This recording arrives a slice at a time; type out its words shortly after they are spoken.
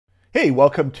Hey,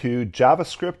 welcome to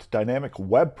JavaScript Dynamic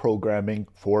Web Programming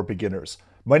for Beginners.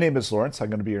 My name is Lawrence. I'm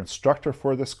going to be your instructor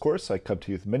for this course. I come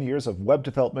to you with many years of web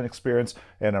development experience,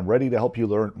 and I'm ready to help you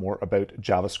learn more about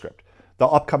JavaScript. The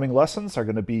upcoming lessons are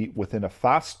going to be within a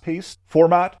fast-paced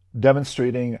format,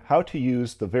 demonstrating how to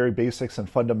use the very basics and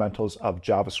fundamentals of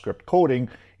JavaScript coding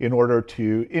in order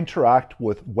to interact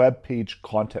with web page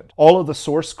content. All of the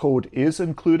source code is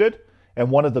included,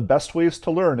 and one of the best ways to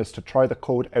learn is to try the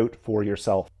code out for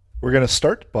yourself. We're going to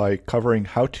start by covering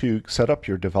how to set up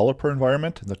your developer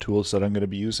environment and the tools that I'm going to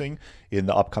be using in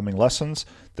the upcoming lessons,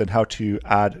 then how to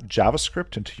add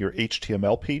JavaScript into your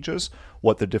HTML pages,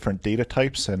 what the different data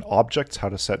types and objects, how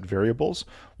to set variables,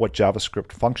 what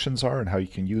JavaScript functions are and how you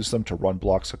can use them to run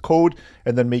blocks of code,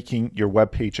 and then making your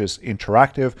web pages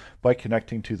interactive by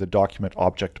connecting to the document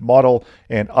object model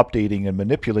and updating and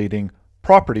manipulating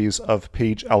properties of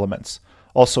page elements.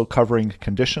 Also covering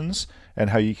conditions and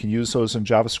how you can use those in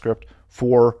JavaScript,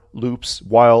 for loops,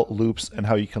 while loops, and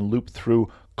how you can loop through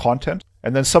content.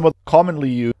 And then some of the commonly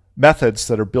used methods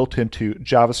that are built into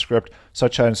JavaScript,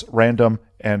 such as random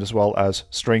and as well as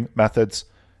string methods.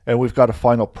 And we've got a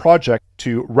final project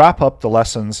to wrap up the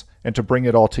lessons and to bring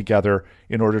it all together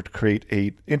in order to create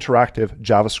an interactive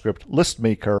JavaScript list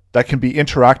maker that can be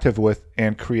interactive with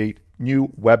and create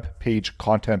new web page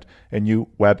content and new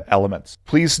web elements.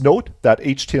 Please note that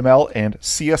HTML and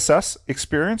CSS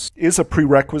experience is a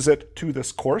prerequisite to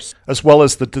this course, as well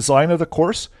as the design of the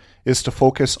course is to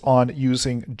focus on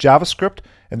using JavaScript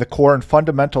and the core and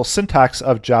fundamental syntax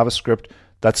of JavaScript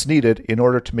that's needed in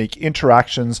order to make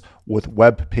interactions with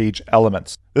web page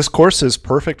elements. This course is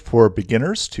perfect for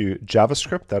beginners to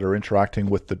JavaScript that are interacting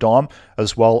with the DOM,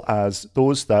 as well as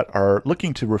those that are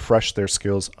looking to refresh their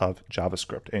skills of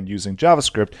JavaScript and using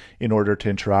JavaScript in order to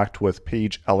interact with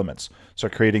page elements. So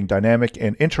creating dynamic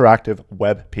and interactive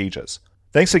web pages.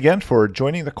 Thanks again for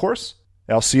joining the course.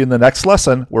 I'll see you in the next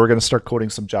lesson where we're going to start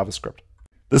coding some JavaScript.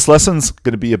 This lesson's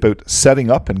going to be about setting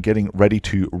up and getting ready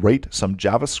to write some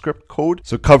JavaScript code.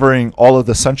 So covering all of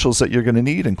the essentials that you're going to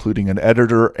need, including an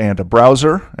editor and a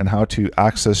browser, and how to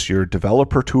access your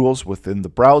developer tools within the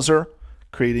browser,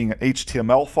 creating an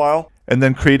HTML file, and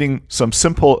then creating some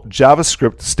simple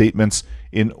JavaScript statements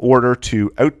in order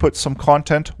to output some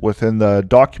content within the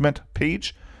document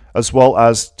page, as well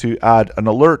as to add an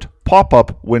alert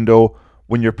pop-up window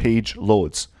when your page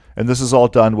loads. And this is all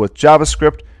done with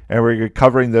JavaScript, and we're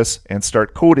covering this and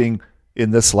start coding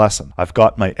in this lesson. I've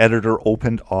got my editor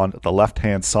opened on the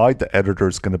left-hand side. The editor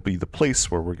is going to be the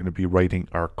place where we're going to be writing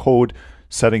our code,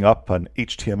 setting up an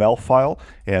HTML file,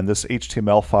 and this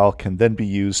HTML file can then be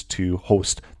used to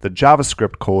host the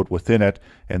JavaScript code within it,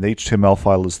 and the HTML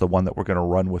file is the one that we're going to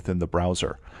run within the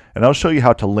browser. And I'll show you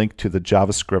how to link to the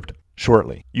JavaScript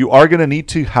shortly. You are going to need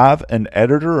to have an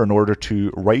editor in order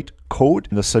to write code.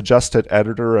 The suggested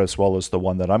editor, as well as the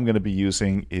one that I'm going to be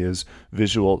using, is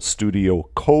Visual Studio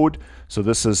Code. So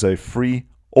this is a free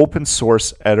open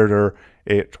source editor.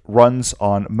 It runs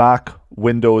on Mac,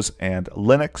 Windows, and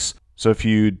Linux. So if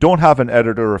you don't have an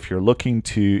editor, if you're looking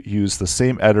to use the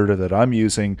same editor that I'm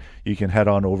using, you can head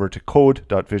on over to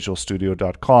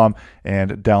code.visualstudio.com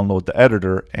and download the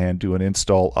editor and do an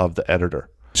install of the editor.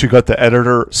 So you got the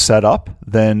editor set up,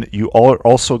 then you are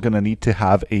also going to need to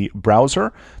have a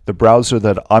browser. The browser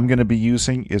that I'm going to be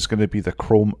using is going to be the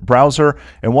Chrome browser.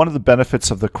 And one of the benefits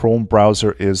of the Chrome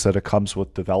browser is that it comes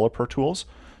with developer tools.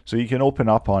 So you can open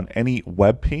up on any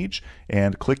web page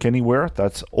and click anywhere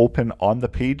that's open on the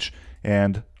page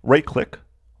and right click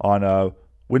on a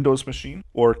Windows machine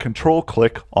or control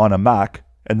click on a Mac,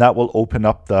 and that will open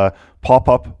up the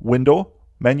pop-up window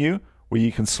menu where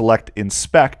you can select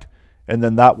inspect, and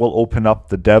then that will open up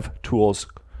the dev tools,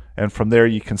 and from there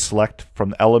you can select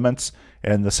from the elements,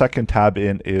 and the second tab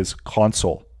in is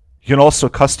console. You can also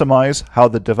customize how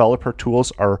the developer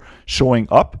tools are showing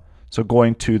up. So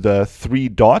going to the three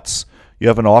dots, you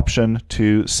have an option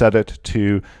to set it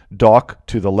to dock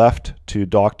to the left, to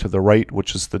dock to the right,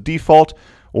 which is the default,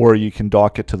 or you can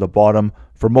dock it to the bottom.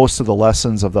 For most of the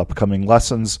lessons of the upcoming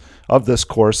lessons of this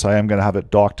course, I am going to have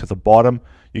it docked to the bottom.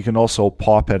 You can also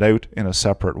pop it out in a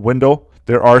separate window.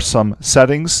 There are some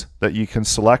settings that you can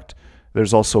select.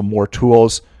 There's also more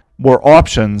tools, more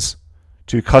options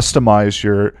to customize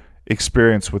your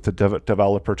experience with the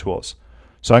developer tools.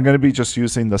 So I'm going to be just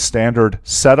using the standard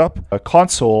setup, a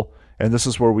console, and this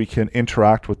is where we can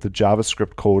interact with the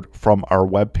JavaScript code from our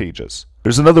web pages.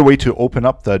 There's another way to open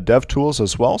up the dev tools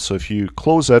as well. So if you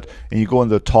close it and you go in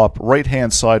the top right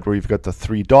hand side where you've got the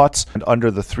three dots, and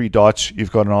under the three dots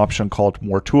you've got an option called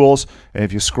more tools, and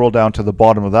if you scroll down to the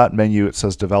bottom of that menu it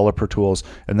says developer tools,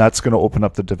 and that's going to open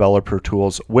up the developer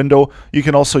tools window. You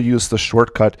can also use the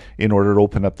shortcut in order to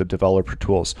open up the developer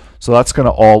tools. So that's going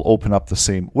to all open up the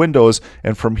same windows,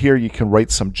 and from here you can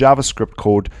write some JavaScript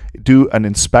code, do an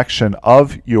inspection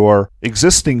of your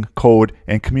existing code,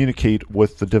 and communicate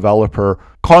with the developer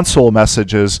console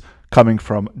messages coming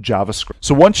from JavaScript.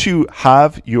 So once you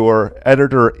have your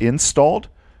editor installed,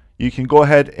 you can go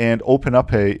ahead and open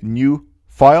up a new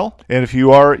file. And if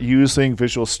you are using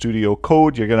Visual Studio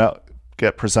Code, you're going to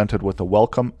get presented with a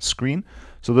welcome screen.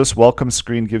 So this welcome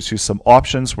screen gives you some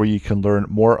options where you can learn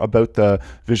more about the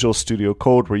Visual Studio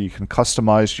Code, where you can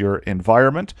customize your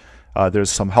environment.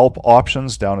 There's some help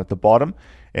options down at the bottom.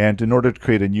 And in order to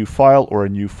create a new file or a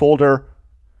new folder,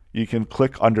 you can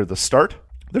click under the Start.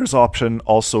 There's option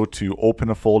also to open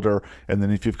a folder, and then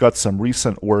if you've got some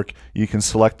recent work, you can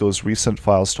select those recent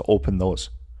files to open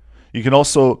those. You can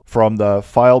also, from the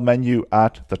File menu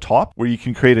at the top, where you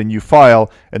can create a new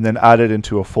file and then add it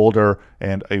into a folder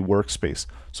and a workspace.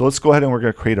 So let's go ahead and we're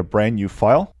going to create a brand new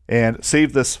file and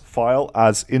save this file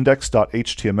as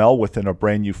index.html within a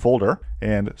brand new folder.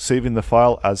 And saving the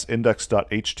file as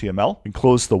index.html, and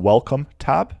close the Welcome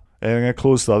tab. And I'm going to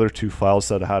close the other two files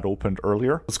that I had opened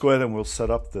earlier. Let's go ahead and we'll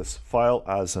set up this file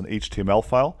as an HTML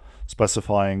file,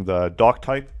 specifying the doc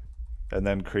type, and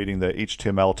then creating the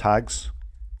HTML tags,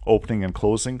 opening and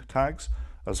closing tags,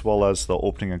 as well as the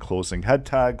opening and closing head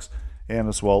tags, and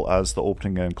as well as the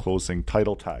opening and closing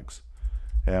title tags.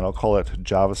 And I'll call it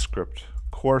JavaScript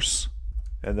course.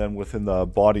 And then within the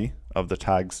body of the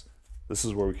tags, this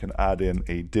is where we can add in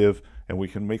a div, and we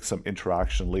can make some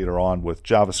interaction later on with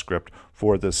JavaScript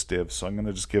for this div. So I'm going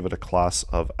to just give it a class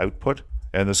of output,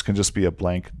 and this can just be a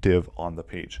blank div on the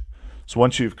page. So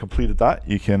once you've completed that,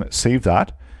 you can save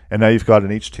that, and now you've got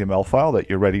an HTML file that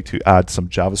you're ready to add some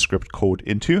JavaScript code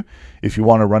into. If you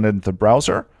want to run it in the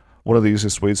browser, one of the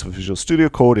easiest ways with Visual Studio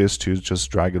Code is to just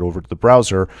drag it over to the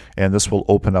browser, and this will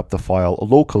open up the file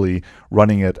locally,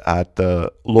 running it at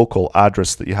the local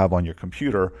address that you have on your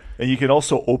computer. And you can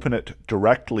also open it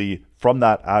directly from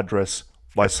that address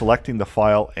by selecting the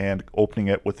file and opening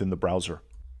it within the browser.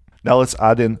 Now let's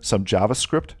add in some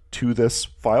JavaScript to this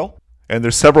file. And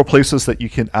there's several places that you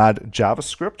can add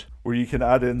JavaScript, where you can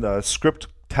add in the script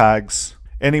tags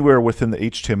anywhere within the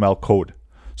HTML code.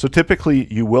 So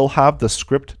typically you will have the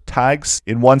script tags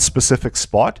in one specific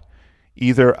spot,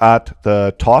 either at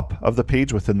the top of the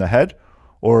page within the head,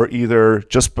 or either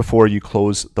just before you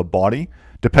close the body,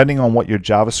 depending on what your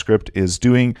JavaScript is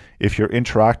doing. If you're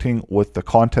interacting with the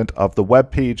content of the web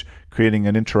page, creating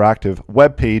an interactive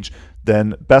web page,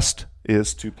 then best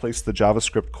is to place the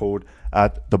JavaScript code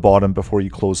at the bottom before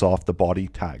you close off the body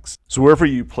tags. So wherever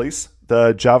you place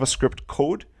the JavaScript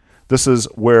code, this is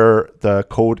where the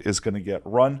code is going to get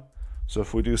run. So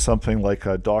if we do something like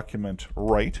a document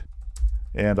write,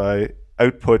 and I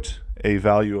output a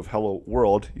value of hello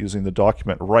world using the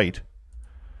document write,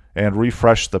 and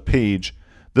refresh the page,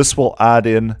 this will add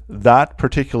in that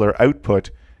particular output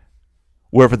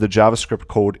wherever the JavaScript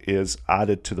code is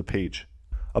added to the page.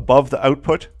 Above the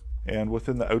output, and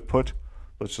within the output,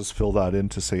 let's just fill that in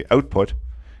to say output,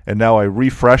 and now I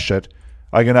refresh it,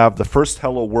 I'm going to have the first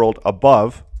hello world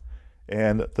above,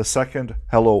 and the second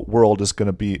hello world is going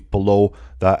to be below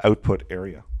the output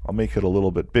area. I'll make it a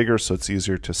little bit bigger so it's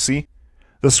easier to see.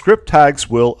 The script tags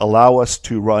will allow us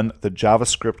to run the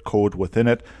JavaScript code within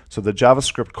it. So the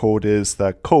JavaScript code is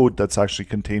the code that's actually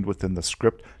contained within the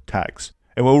script tags.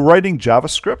 And when we're writing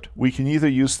JavaScript, we can either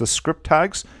use the script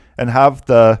tags and have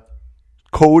the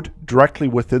code directly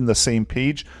within the same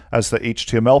page as the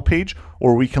HTML page,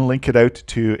 or we can link it out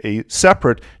to a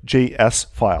separate JS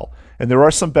file. And there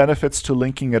are some benefits to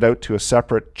linking it out to a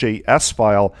separate JS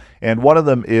file, and one of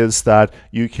them is that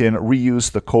you can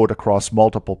reuse the code across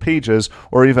multiple pages,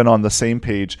 or even on the same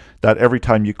page, that every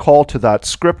time you call to that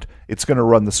script, it's going to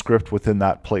run the script within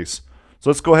that place.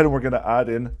 So let's go ahead and we're going to add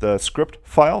in the script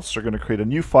file. So we're going to create a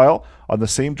new file on the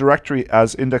same directory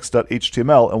as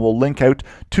index.html, and we'll link out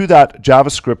to that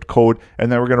JavaScript code,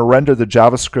 and then we're going to render the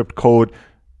JavaScript code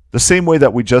the same way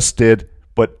that we just did,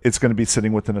 but it's going to be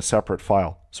sitting within a separate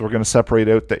file. So we're going to separate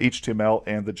out the HTML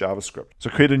and the JavaScript. So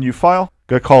create a new file,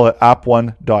 going to call it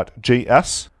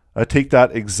app1.js. Take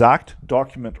that exact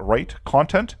document write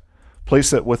content,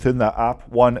 place it within the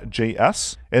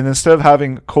app1.js, and instead of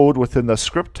having code within the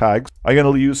script tags, I'm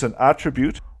going to use an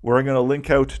attribute where I'm going to link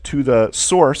out to the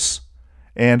source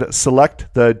and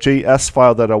select the JS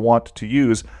file that I want to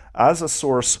use as a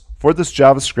source for this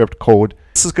JavaScript code,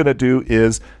 This is going to do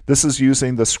is this is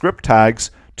using the script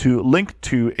tags to link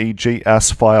to a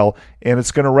JS file, and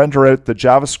it's going to render out the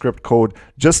JavaScript code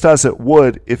just as it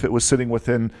would if it was sitting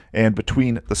within and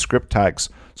between the script tags.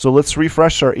 So let's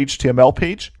refresh our HTML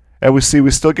page, and we see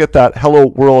we still get that hello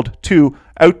world 2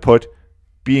 output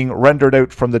being rendered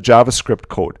out from the JavaScript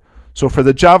code. So for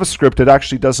the JavaScript, it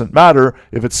actually doesn't matter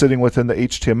if it's sitting within the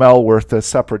HTML with a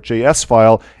separate JS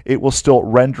file, it will still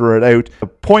render it out. The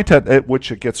point at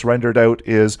which it gets rendered out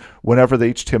is whenever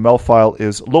the HTML file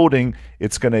is loading,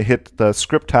 it's going to hit the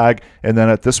script tag, and then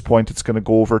at this point, it's going to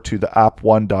go over to the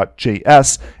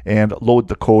app1.js and load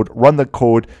the code, run the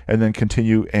code, and then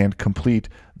continue and complete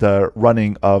the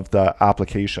running of the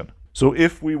application. So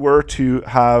if we were to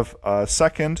have a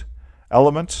second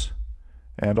element,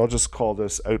 and I'll just call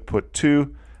this output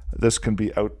 2. This can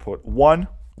be output 1.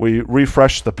 We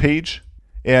refresh the page,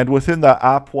 and within the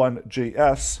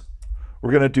app1.js,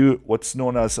 we're going to do what's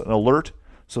known as an alert.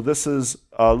 So this is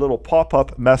a little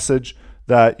pop-up message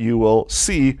that you will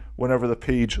see whenever the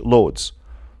page loads.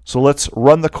 So let's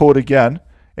run the code again,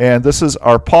 and this is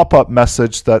our pop-up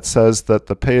message that says that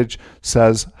the page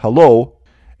says hello.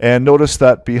 And notice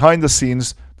that behind the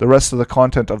scenes, the rest of the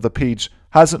content of the page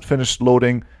hasn't finished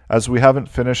loading, as we haven't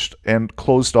finished and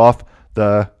closed off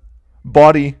the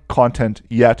body content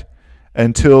yet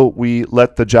until we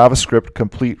let the JavaScript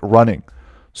complete running.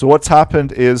 So what's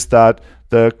happened is that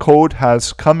the code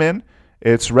has come in,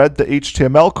 it's read the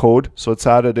HTML code, so it's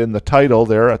added in the title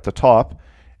there at the top,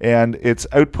 and it's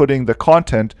outputting the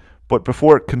content, but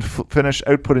before it can finish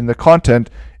outputting the content,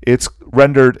 it's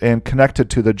rendered and connected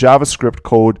to the JavaScript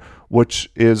code, which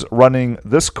is running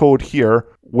this code here,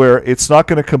 where it's not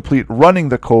going to complete running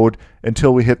the code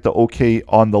until we hit the OK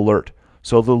on the alert.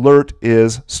 So the alert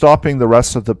is stopping the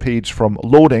rest of the page from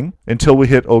loading until we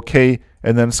hit OK,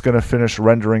 and then it's going to finish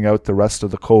rendering out the rest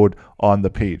of the code on the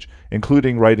page,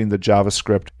 including writing the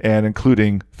JavaScript and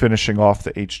including finishing off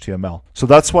the HTML. So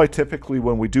that's why typically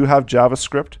when we do have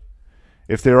JavaScript,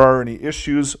 if there are any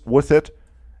issues with it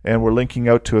and we're linking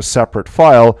out to a separate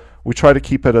file, we try to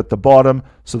keep it at the bottom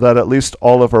so that at least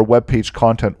all of our web page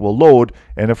content will load.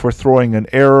 And if we're throwing an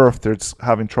error, if it's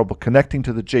having trouble connecting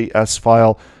to the JS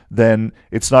file, then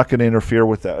it's not going to interfere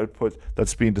with the output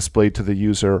that's being displayed to the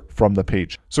user from the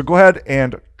page. So go ahead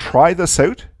and try this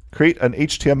out. Create an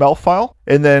HTML file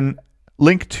and then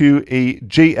link to a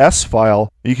JS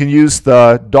file. You can use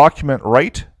the document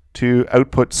write to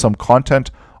output some content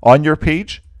on your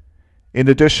page. In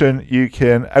addition, you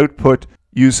can output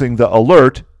using the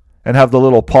alert and have the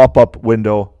little pop-up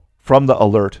window from the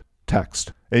alert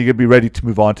text. And you can be ready to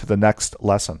move on to the next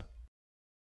lesson.